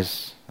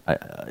guys,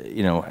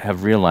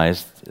 have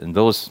realized, and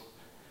those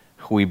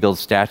who we build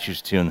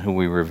statues to and who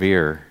we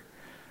revere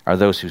are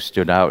those who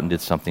stood out and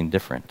did something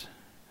different.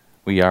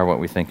 We are what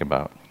we think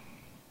about.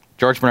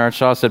 George Bernard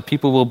Shaw said,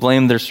 "People will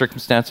blame their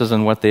circumstances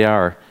on what they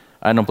are."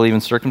 I don't believe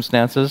in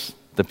circumstances.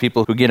 The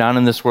people who get on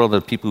in this world are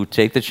the people who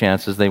take the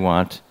chances they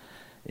want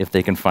if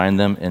they can find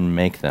them and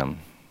make them.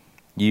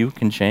 You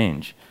can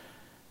change.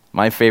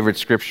 My favorite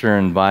scripture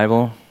in the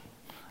Bible,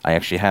 I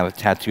actually have it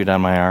tattooed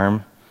on my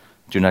arm.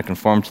 "Do not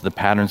conform to the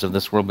patterns of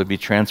this world, but be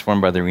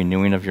transformed by the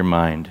renewing of your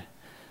mind.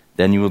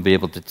 Then you will be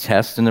able to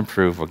test and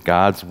approve what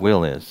God's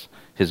will is,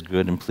 his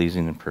good and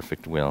pleasing and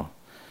perfect will."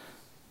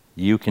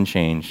 You can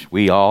change.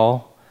 We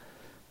all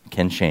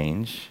can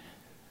change,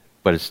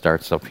 but it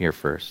starts up here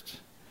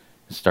first.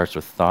 It starts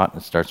with thought,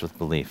 it starts with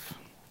belief.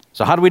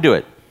 So how do we do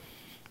it?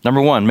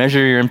 Number 1,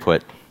 measure your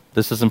input.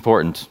 This is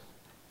important.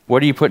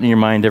 What are you putting in your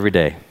mind every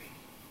day?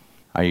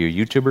 Are you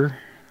a YouTuber?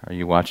 Are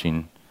you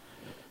watching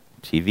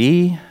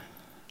TV?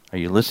 Are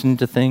you listening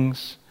to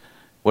things?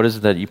 What is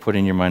it that you put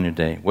in your mind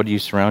today? What do you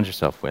surround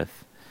yourself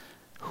with?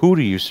 Who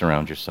do you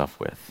surround yourself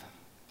with?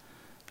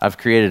 I've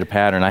created a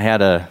pattern. I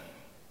had a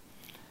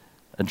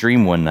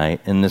dream one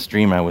night. In this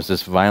dream, I was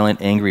this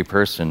violent, angry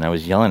person. I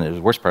was yelling. The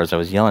worst part is I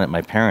was yelling at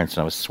my parents,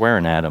 and I was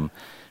swearing at them.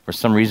 For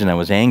some reason, I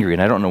was angry,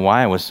 and I don't know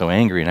why I was so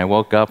angry. And I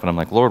woke up, and I'm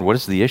like, "Lord, what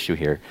is the issue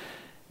here?"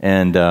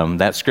 And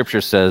that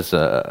scripture says,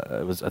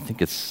 I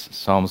think it's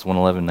Psalms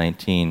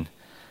 111:19,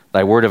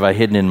 "Thy word have I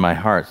hidden in my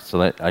heart, so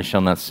that I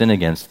shall not sin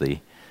against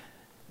thee."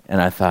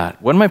 And I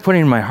thought, what am I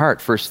putting in my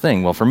heart first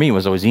thing? Well, for me, it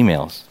was always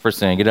emails. First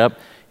thing I get up,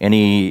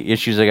 any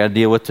issues I got to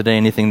deal with today,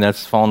 anything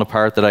that's fallen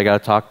apart that I got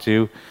to talk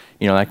to,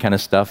 that kind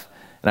of stuff.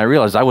 And I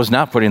realized I was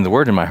not putting the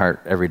word in my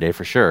heart every day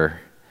for sure.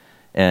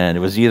 And it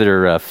was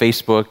either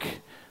Facebook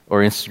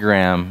or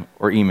Instagram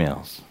or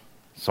emails.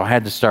 So I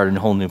had to start a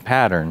whole new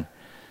pattern.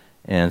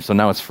 And so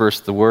now it's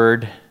first the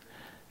word,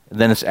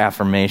 then it's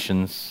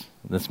affirmations,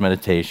 then it's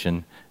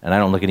meditation, and I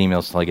don't look at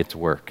emails until I get to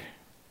work,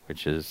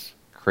 which is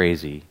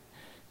crazy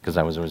because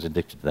I was always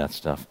addicted to that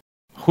stuff.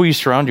 Who you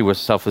surround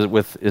yourself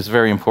with is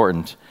very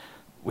important.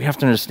 We have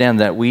to understand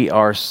that we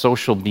are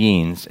social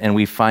beings and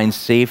we find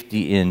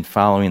safety in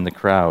following the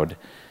crowd.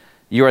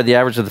 You are the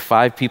average of the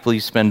 5 people you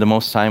spend the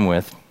most time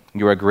with.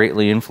 You are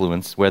greatly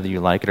influenced, whether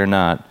you like it or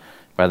not,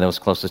 by those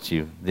closest to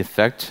you. The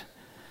effect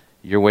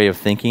your way of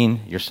thinking,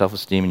 your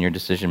self-esteem, and your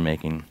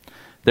decision-making.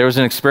 There was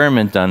an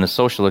experiment done, a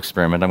social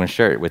experiment. I'm going to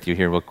share it with you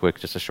here real quick,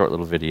 just a short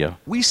little video.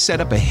 We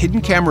set up a hidden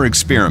camera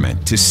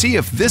experiment to see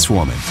if this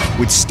woman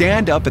would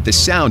stand up at the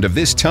sound of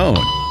this tone,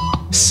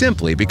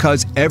 simply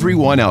because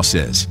everyone else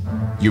is.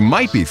 You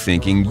might be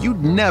thinking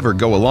you'd never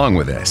go along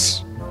with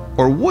this.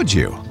 Or would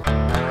you?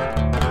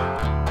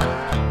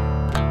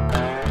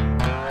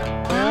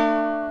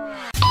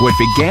 What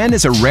began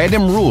as a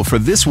random rule for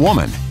this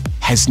woman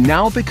has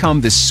now become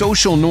the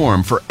social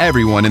norm for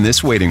everyone in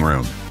this waiting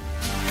room.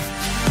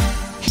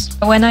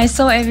 When I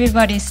saw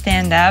everybody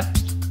stand up,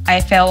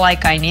 I felt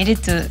like I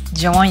needed to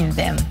join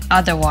them.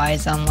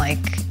 Otherwise, I'm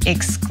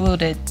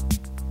excluded.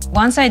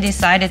 Once I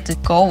decided to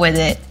go with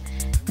it,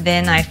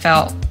 then I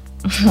felt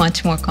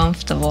much more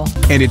comfortable.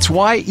 And it's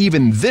why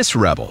even this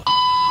rebel,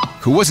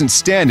 who wasn't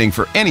standing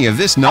for any of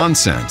this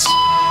nonsense,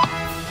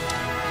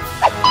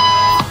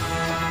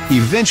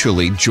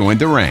 eventually joined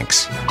the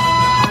ranks.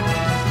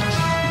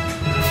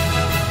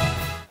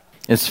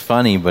 It's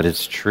funny, but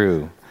it's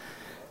true.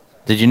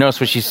 Did you notice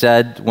what she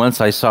said?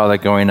 Once I saw that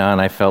going on,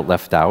 I felt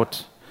left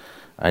out.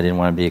 I didn't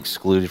want to be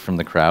excluded from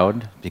the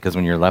crowd, because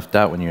when you're left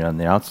out, when you're on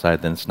the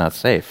outside, then it's not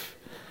safe.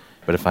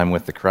 But if I'm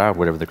with the crowd,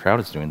 whatever the crowd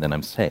is doing, then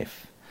I'm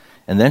safe.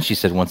 And then she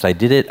said, once I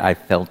did it, I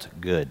felt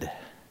good.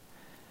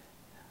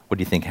 What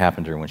do you think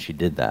happened to her when she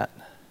did that?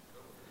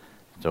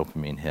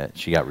 Dopamine hit.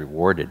 She got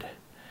rewarded.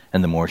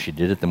 And the more she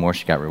did it, the more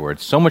she got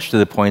rewarded. So much to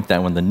the point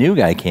that when the new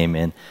guy came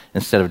in,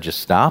 instead of just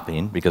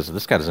stopping, because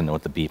this guy doesn't know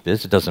what the beep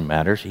is, it doesn't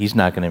matter, he's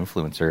not going to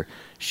influence her,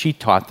 she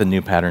taught the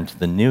new pattern to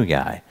the new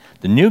guy.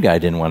 The new guy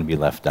didn't want to be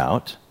left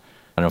out.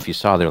 I don't know if you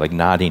saw, they're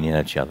nodding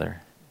at each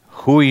other.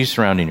 Who are you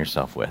surrounding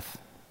yourself with?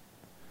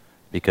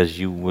 Because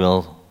you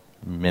will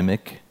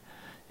mimic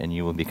and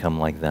you will become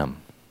like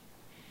them.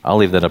 I'll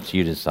leave that up to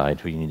you to decide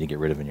who you need to get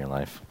rid of in your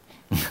life.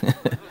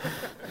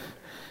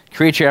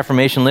 Create your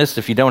affirmation list.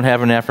 If you don't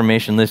have an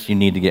affirmation list, you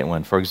need to get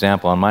one. For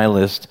example, on my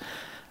list,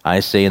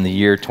 I say in the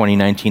year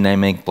 2019, I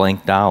make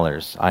blank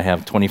dollars. I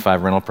have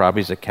 25 rental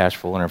properties that cash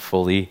flow and are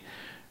fully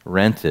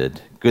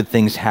rented. Good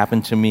things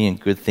happen to me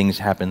and good things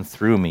happen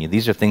through me.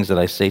 These are things that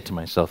I say to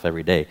myself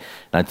every day.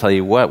 And I tell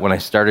you what, when I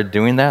started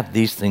doing that,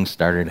 these things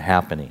started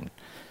happening.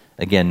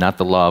 Again, not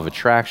the law of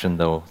attraction,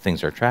 though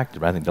things are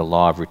attracted, but I think the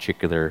law of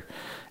reticular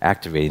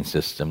activating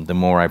system. The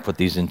more I put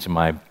these into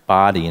my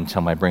body and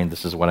tell my brain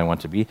this is what I want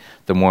to be,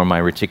 the more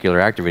my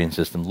reticular activating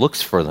system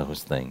looks for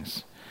those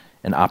things.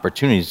 And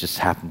opportunities just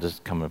happen to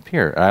come up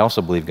here. I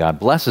also believe God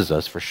blesses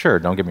us, for sure.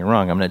 Don't get me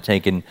wrong. I'm not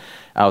taking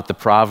out the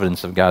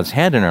providence of God's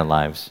hand in our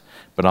lives.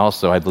 But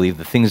also I believe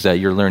the things that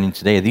you're learning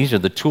today, these are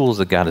the tools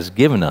that God has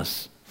given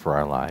us for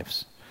our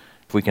lives.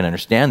 If we can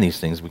understand these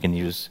things, we can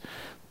use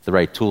the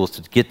right tools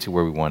to get to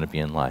where we want to be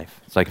in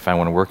life. It's like if I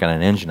want to work on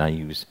an engine, I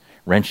use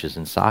wrenches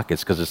and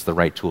sockets because it's the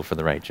right tool for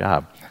the right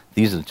job.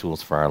 These are the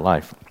tools for our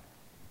life.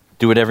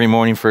 Do it every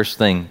morning first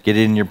thing. Get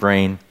it in your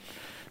brain.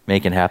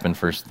 Make it happen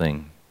first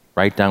thing.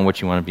 Write down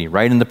what you want to be.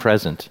 Right in the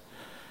present.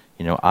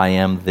 I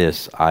am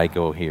this. I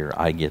go here.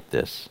 I get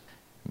this.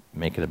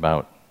 Make it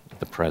about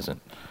the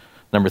present.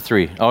 Number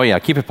 3. Oh yeah,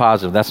 keep it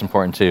positive. That's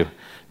important too.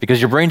 Because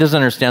your brain doesn't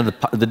understand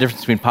the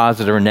difference between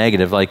positive or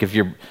negative. Like if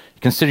you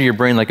consider your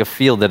brain like a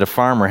field that a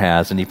farmer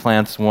has and he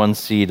plants one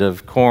seed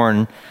of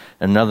corn,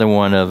 another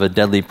one of a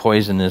deadly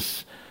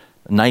poisonous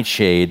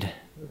nightshade,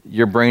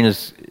 your brain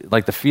is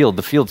like the field.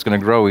 The field's going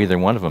to grow either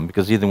one of them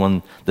because either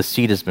one, the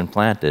seed has been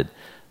planted.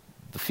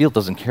 The field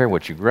doesn't care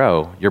what you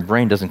grow. Your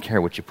brain doesn't care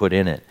what you put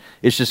in it.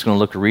 It's just going to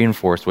look to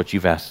reinforce what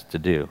you've asked it to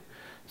do.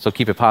 So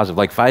keep it positive.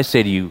 Like if I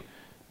say to you,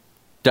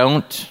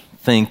 don't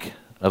think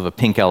of a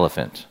pink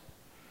elephant.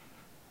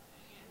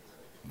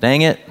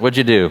 Dang it, what'd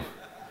you do?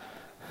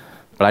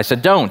 But I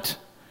said don't.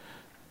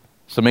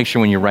 So make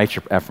sure when you write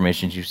your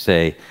affirmations,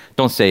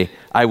 don't say,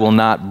 I will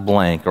not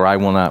blank, or I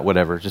will not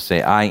whatever. Just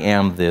say, I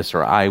am this,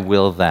 or I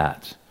will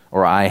that,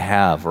 or I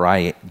have, or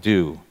I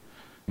do.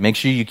 Make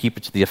sure you keep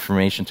it to the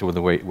affirmation to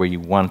where you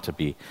want it to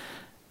be,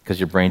 because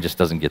your brain just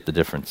doesn't get the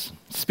difference.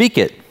 Speak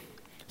it.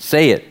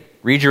 Say it.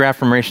 Read your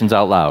affirmations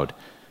out loud.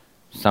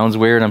 Sounds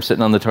weird. I'm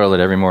sitting on the toilet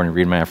every morning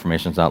reading my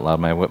affirmations out loud.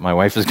 My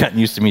wife has gotten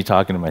used to me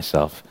talking to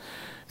myself.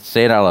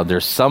 Say it out loud.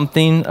 There's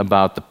something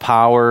about the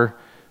power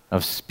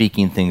of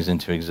speaking things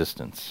into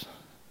existence.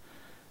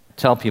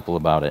 Tell people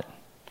about it.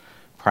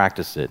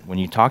 Practice it. When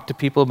you talk to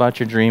people about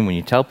your dream, when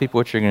you tell people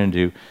what you're going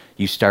to do,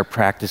 you start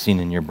practicing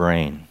in your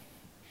brain.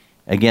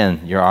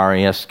 Again, your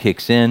RAS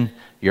kicks in.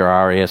 Your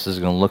RAS is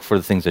going to look for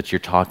the things that you're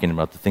talking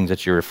about, the things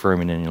that you're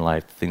affirming in your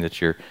life, the things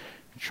that you're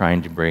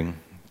trying to bring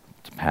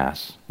to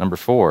pass. Number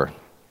 4,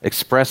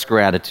 express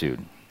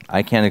gratitude.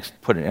 I can't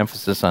put an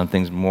emphasis on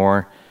things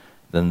more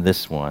than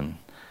this one.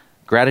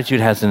 Gratitude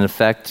has an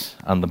effect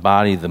on the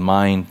body, the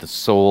mind, the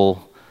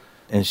soul,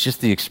 and it's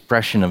just the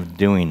expression of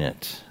doing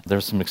it.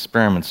 There's some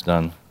experiments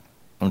done.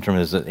 I'm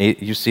talking about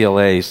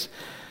UCLA's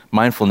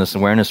Mindfulness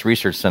Awareness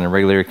Research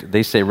Center.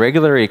 They say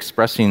regularly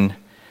expressing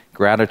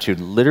gratitude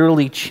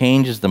literally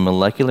changes the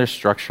molecular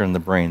structure in the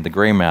brain, the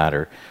gray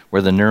matter,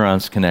 where the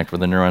neurons connect, where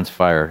the neurons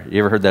fire. You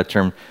ever heard that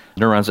term?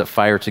 Neurons that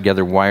fire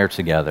together, wire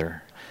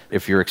together.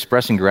 if you're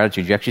expressing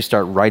gratitude, you actually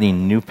start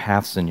writing new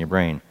paths in your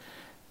brain.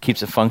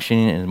 Keeps it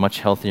functioning and much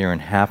healthier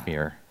and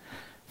happier.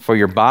 For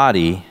your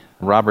body,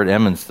 Robert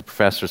Emmons, the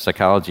professor of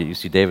psychology at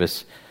UC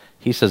Davis,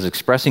 he says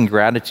expressing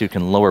gratitude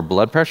can lower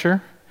blood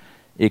pressure,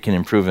 it can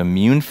improve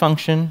immune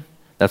function,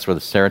 that's where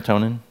the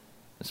serotonin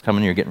is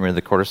coming, you're getting rid of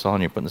the cortisol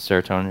and you're putting the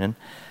serotonin in,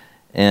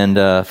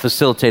 and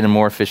facilitate a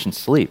more efficient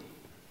sleep.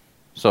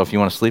 So if you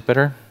want to sleep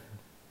better,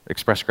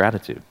 express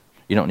gratitude.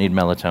 You don't need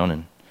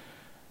melatonin.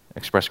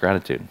 Express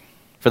gratitude.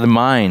 For the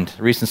mind,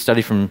 a recent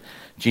study from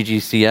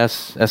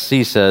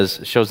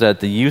GGCS-SC shows that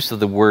the use of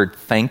the word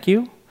thank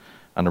you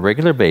on a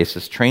regular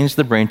basis trains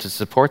the brain to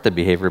support the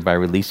behavior by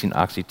releasing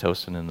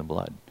oxytocin in the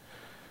blood.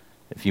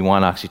 If you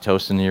want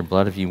oxytocin in your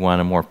blood, if you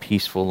want a more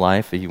peaceful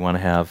life, if you want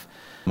to have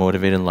a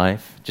motivated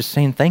life, just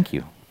saying thank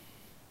you.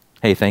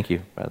 Hey, thank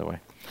you, by the way,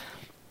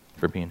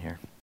 for being here.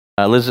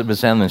 Elizabeth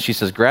Sandlin, she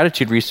says,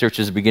 gratitude research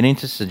is beginning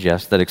to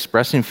suggest that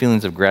expressing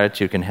feelings of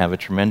gratitude can have a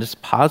tremendous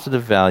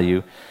positive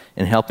value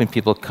in helping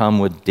people come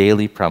with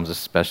daily problems,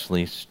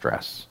 especially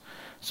stress.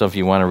 So if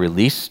you want to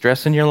release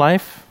stress in your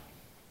life,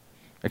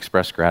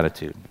 express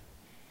gratitude.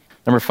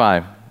 Number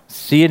 5,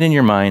 see it in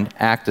your mind,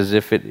 act as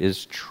if it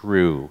is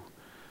true.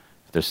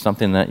 If there's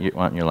something that you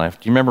want in your life.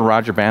 Do you remember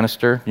Roger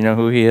Bannister? Do you know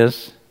who he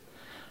is?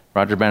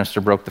 Roger Bannister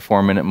broke the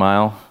 4-minute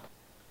mile.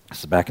 This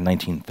is back in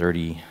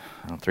 1930.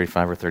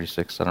 35 or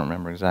 36, I don't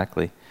remember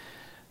exactly.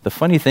 The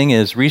funny thing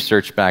is,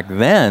 research back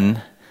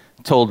then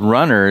told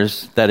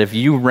runners that if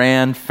you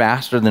ran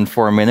faster than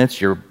 4 minutes,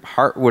 your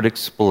heart would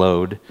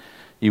explode,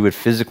 you would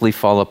physically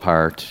fall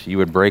apart, you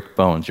would break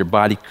bones, your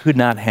body could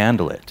not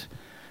handle it.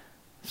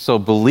 So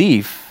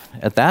belief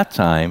at that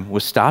time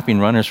was stopping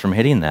runners from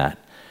hitting that.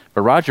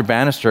 But Roger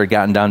Bannister had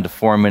gotten down to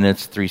 4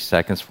 minutes, 3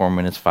 seconds, 4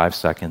 minutes, 5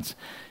 seconds,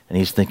 and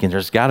he's thinking,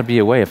 there's got to be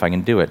a way if I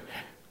can do it.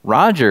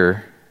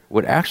 Roger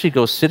would actually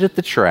go sit at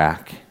the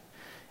track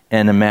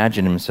and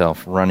imagine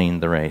himself running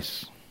the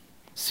race.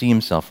 See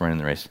himself running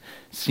the race.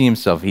 See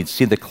himself. He'd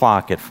see the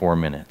clock at 4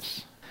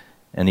 minutes.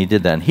 And he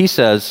did that. And he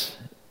says,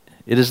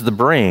 it is the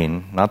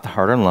brain, not the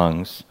heart or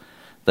lungs,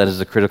 that is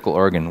the critical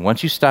organ.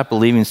 Once you stop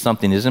believing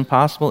something isn't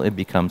possible, it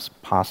becomes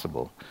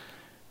possible.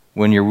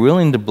 When you're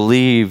willing to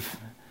believe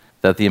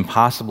that the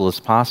impossible is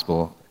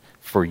possible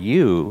for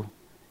you,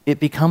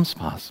 it becomes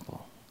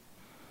possible.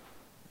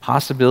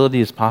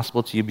 Possibility is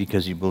possible to you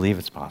because you believe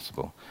it's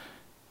possible.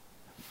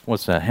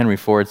 What's that? Henry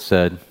Ford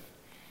said,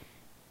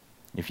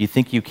 if you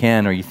think you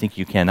can or you think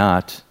you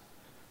cannot,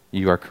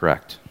 you are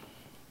correct.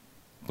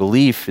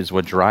 Belief is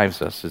what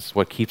drives us. It's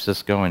what keeps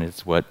us going.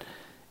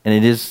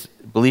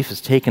 Belief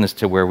has taken us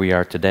to where we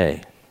are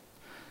today.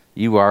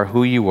 You are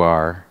who you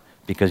are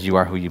because you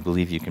are who you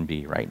believe you can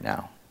be right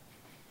now.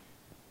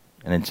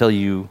 And until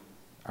you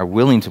are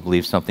willing to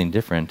believe something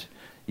different,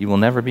 you will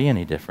never be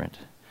any different.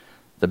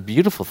 The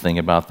beautiful thing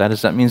about that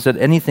is that means that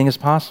anything is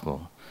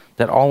possible,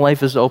 that all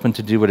life is open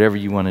to do whatever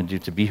you want to do,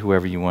 to be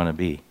whoever you want to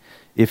be,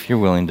 if you're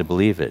willing to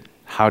believe it.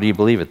 How do you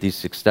believe it? These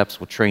 6 steps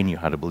will train you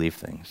how to believe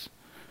things.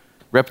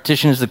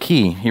 Repetition is the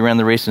key. He ran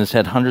the race in his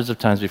head hundreds of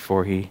times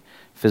before he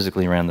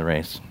physically ran the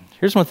race.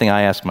 Here's one thing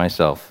I ask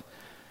myself.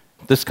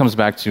 This comes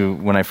back to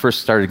when I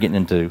first started getting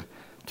into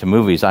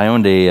movies. I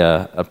owned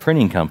a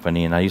printing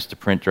company, and I used to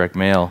print direct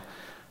mail.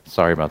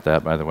 Sorry about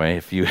that, by the way.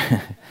 If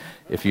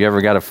you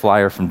ever got a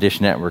flyer from Dish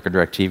Network or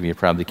DirecTV, it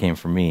probably came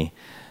from me.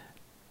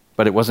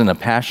 But it wasn't a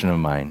passion of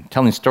mine.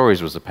 Telling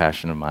stories was a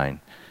passion of mine.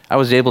 I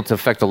was able to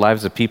affect the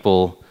lives of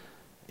people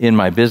in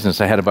my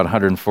business. I had about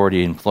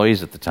 140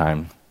 employees at the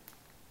time.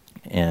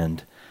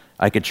 And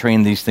I could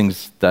train these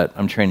things that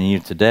I'm training you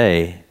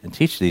today and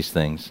teach these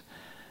things.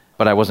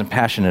 But I wasn't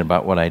passionate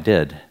about what I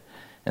did.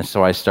 And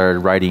so I started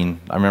writing.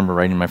 I remember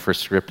writing my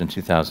first script in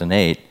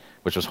 2008,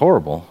 which was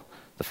horrible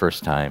the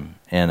first time.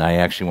 And I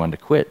actually wanted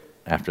to quit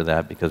after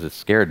that because it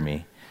scared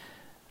me.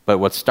 But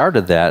what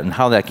started that and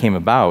how that came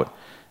about,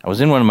 I was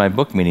in one of my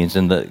book meetings,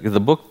 and the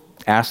book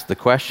asked the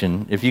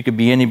question, if you could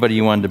be anybody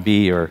you wanted to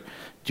be or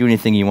do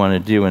anything you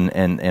wanted to do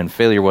and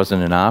failure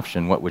wasn't an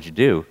option, what would you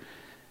do?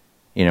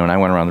 You know, and I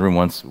went around the room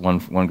once,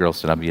 one girl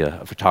said I'd be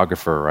a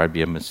photographer or I'd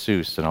be a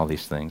masseuse and all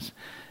these things.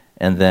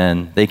 And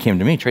then they came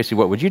to me, Tracy,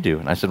 what would you do?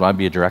 And I said, well, I'd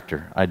be a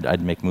director.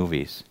 I'd make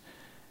movies.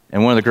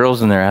 And one of the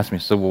girls in there asked me,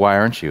 so well, why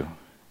aren't you?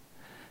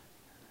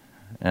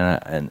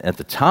 And at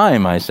the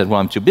time, I said, well,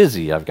 I'm too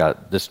busy. I've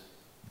got this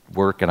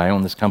work, and I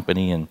own this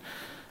company, and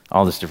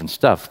all this different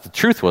stuff. The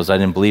truth was, I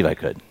didn't believe I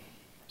could. It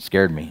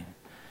scared me,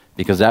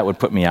 because that would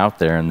put me out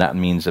there, and that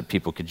means that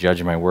people could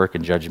judge my work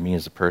and judge me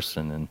as a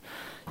person. And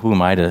who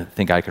am I to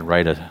think I could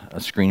write a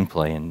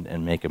screenplay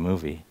and make a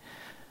movie?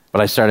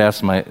 But I started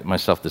asking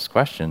myself this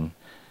question.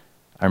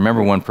 I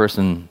remember one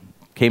person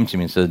came to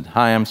me and said,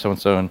 hi, I'm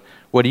so-and-so, and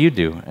what do you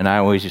do? And I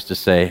always used to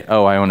say,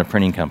 oh, I own a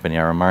printing company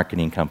or a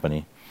marketing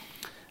company.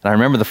 And I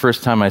remember the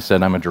first time I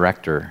said, I'm a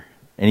director.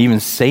 And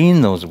even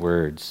saying those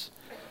words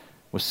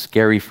was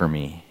scary for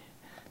me,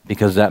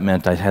 because that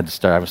meant I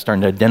was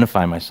starting to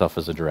identify myself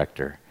as a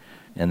director.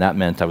 And that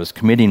meant I was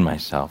committing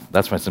myself.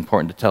 That's why it's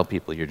important to tell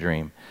people your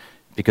dream,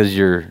 because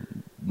you're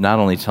not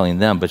only telling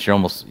them, but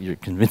you're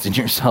convincing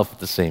yourself at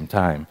the same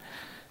time.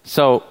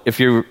 So if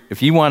you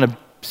want to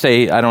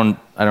say, I don't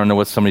know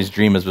what somebody's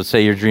dream is, but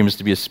say your dream is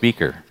to be a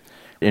speaker,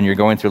 and you're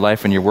going through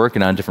life and you're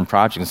working on different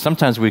projects. And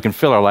sometimes we can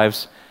fill our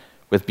lives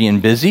with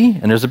being busy,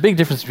 and there's a big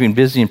difference between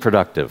busy and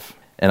productive.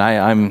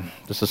 And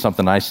this is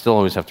something I still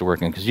always have to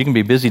work on, because you can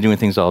be busy doing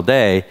things all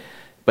day,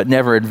 but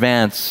never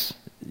advance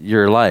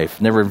your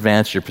life, never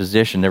advance your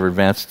position, never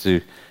advance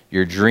to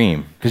your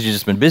dream, because you've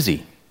just been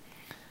busy.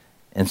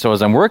 And so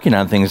as I'm working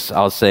on things,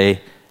 I'll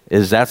say,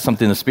 is that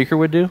something the speaker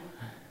would do?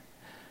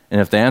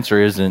 And if the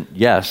answer isn't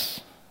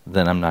yes,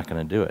 then I'm not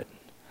going to do it.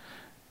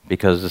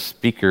 Because the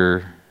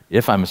speaker,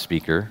 if I'm a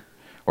speaker,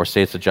 or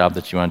say it's a job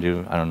that you want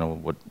to do, I don't know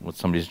what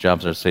somebody's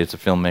jobs are, say it's a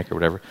filmmaker or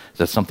whatever, is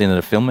that something that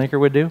a filmmaker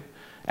would do?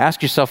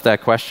 Ask yourself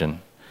that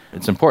question.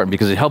 It's important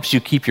because it helps you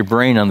keep your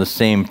brain on the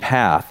same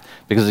path.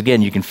 Because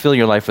again, you can fill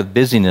your life with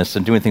busyness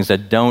and doing things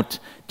that don't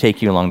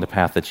take you along the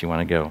path that you want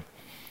to go.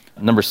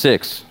 Number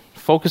 6,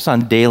 focus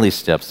on daily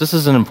steps. This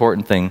is an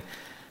important thing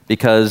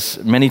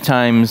because many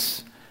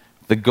times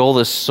the goal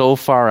is so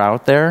far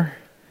out there.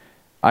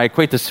 I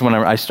equate this to when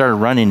I started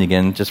running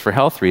again just for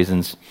health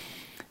reasons.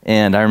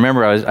 And I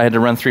remember I had to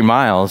run 3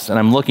 miles, and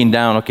I'm looking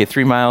down, okay,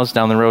 3 miles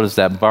down the road is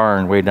that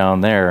barn way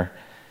down there.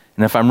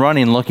 And if I'm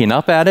running looking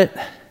up at it,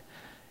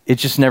 it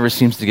just never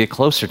seems to get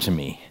closer to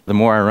me. The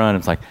more I run,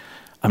 it's like,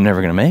 I'm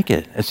never going to make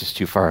it. It's just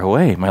too far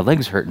away. My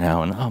legs hurt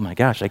now, and oh my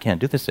gosh, I can't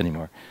do this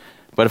anymore.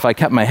 But if I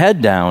kept my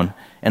head down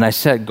and I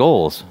set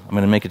goals, I'm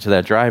going to make it to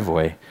that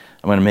driveway.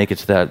 I'm going to make it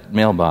to that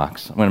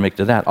mailbox. I'm going to make it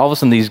to that. All of a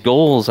sudden, these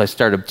goals I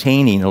start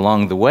obtaining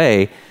along the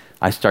way,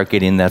 I start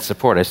getting that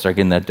support. I start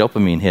getting that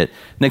dopamine hit.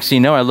 Next thing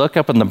you know, I look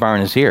up and the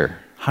barn is here.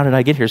 How did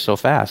I get here so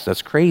fast?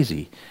 That's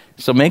crazy.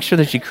 So make sure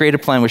that you create a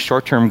plan with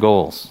short-term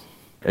goals,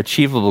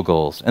 achievable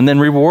goals, and then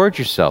reward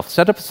yourself.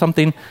 Set up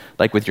something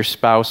like with your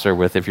spouse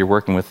or if you're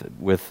working with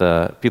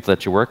people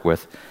that you work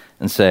with,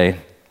 and say,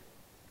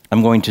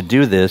 I'm going to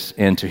do this,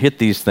 and to hit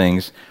these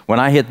things, when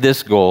I hit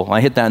this goal, when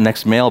I hit that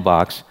next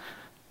mailbox,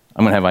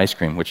 I'm going to have ice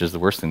cream, which is the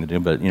worst thing to do,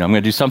 but I'm going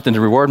to do something to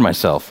reward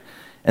myself.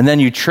 And then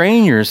you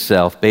train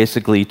yourself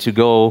basically to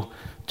go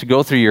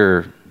through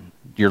your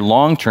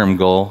long-term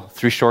goal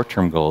through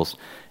short-term goals.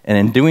 And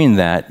in doing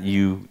that,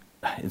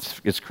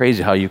 it's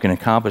crazy how you can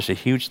accomplish a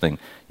huge thing.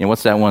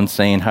 What's that one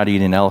saying? How do you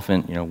eat an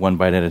elephant? One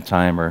bite at a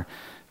time, or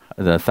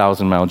the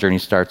 1,000-mile journey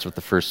starts with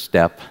the first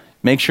step.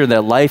 Make sure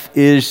that life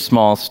is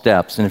small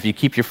steps. And if you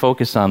keep your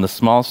focus on the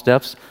small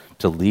steps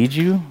to lead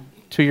you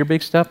to your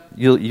big step,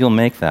 you'll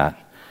make that.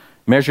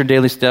 Measure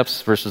daily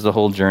steps versus the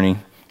whole journey.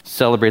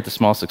 Celebrate the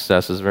small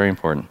successes, very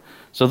important.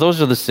 So those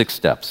are the 6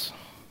 steps.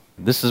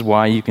 This is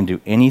why you can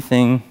do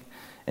anything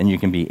and you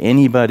can be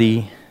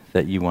anybody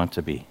that you want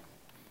to be.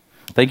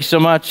 Thank you so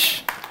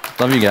much.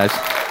 Love you guys.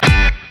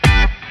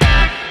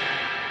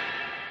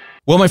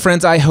 Well, my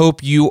friends, I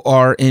hope you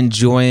are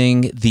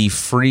enjoying the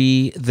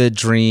Free the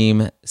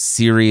Dream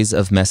series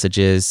of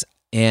messages.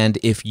 And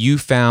if you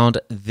found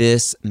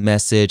this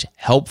message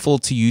helpful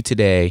to you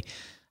today,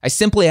 I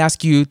simply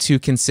ask you to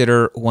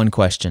consider one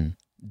question.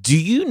 Do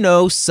you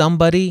know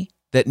somebody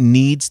that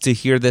needs to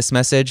hear this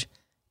message?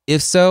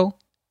 If so,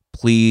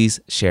 please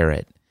share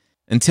it.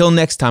 Until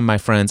next time, my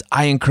friends,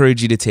 I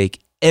encourage you to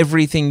take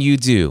everything you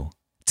do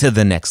to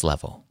the next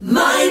level.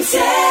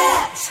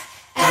 Mindset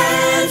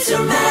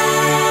Answer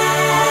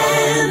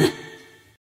Man.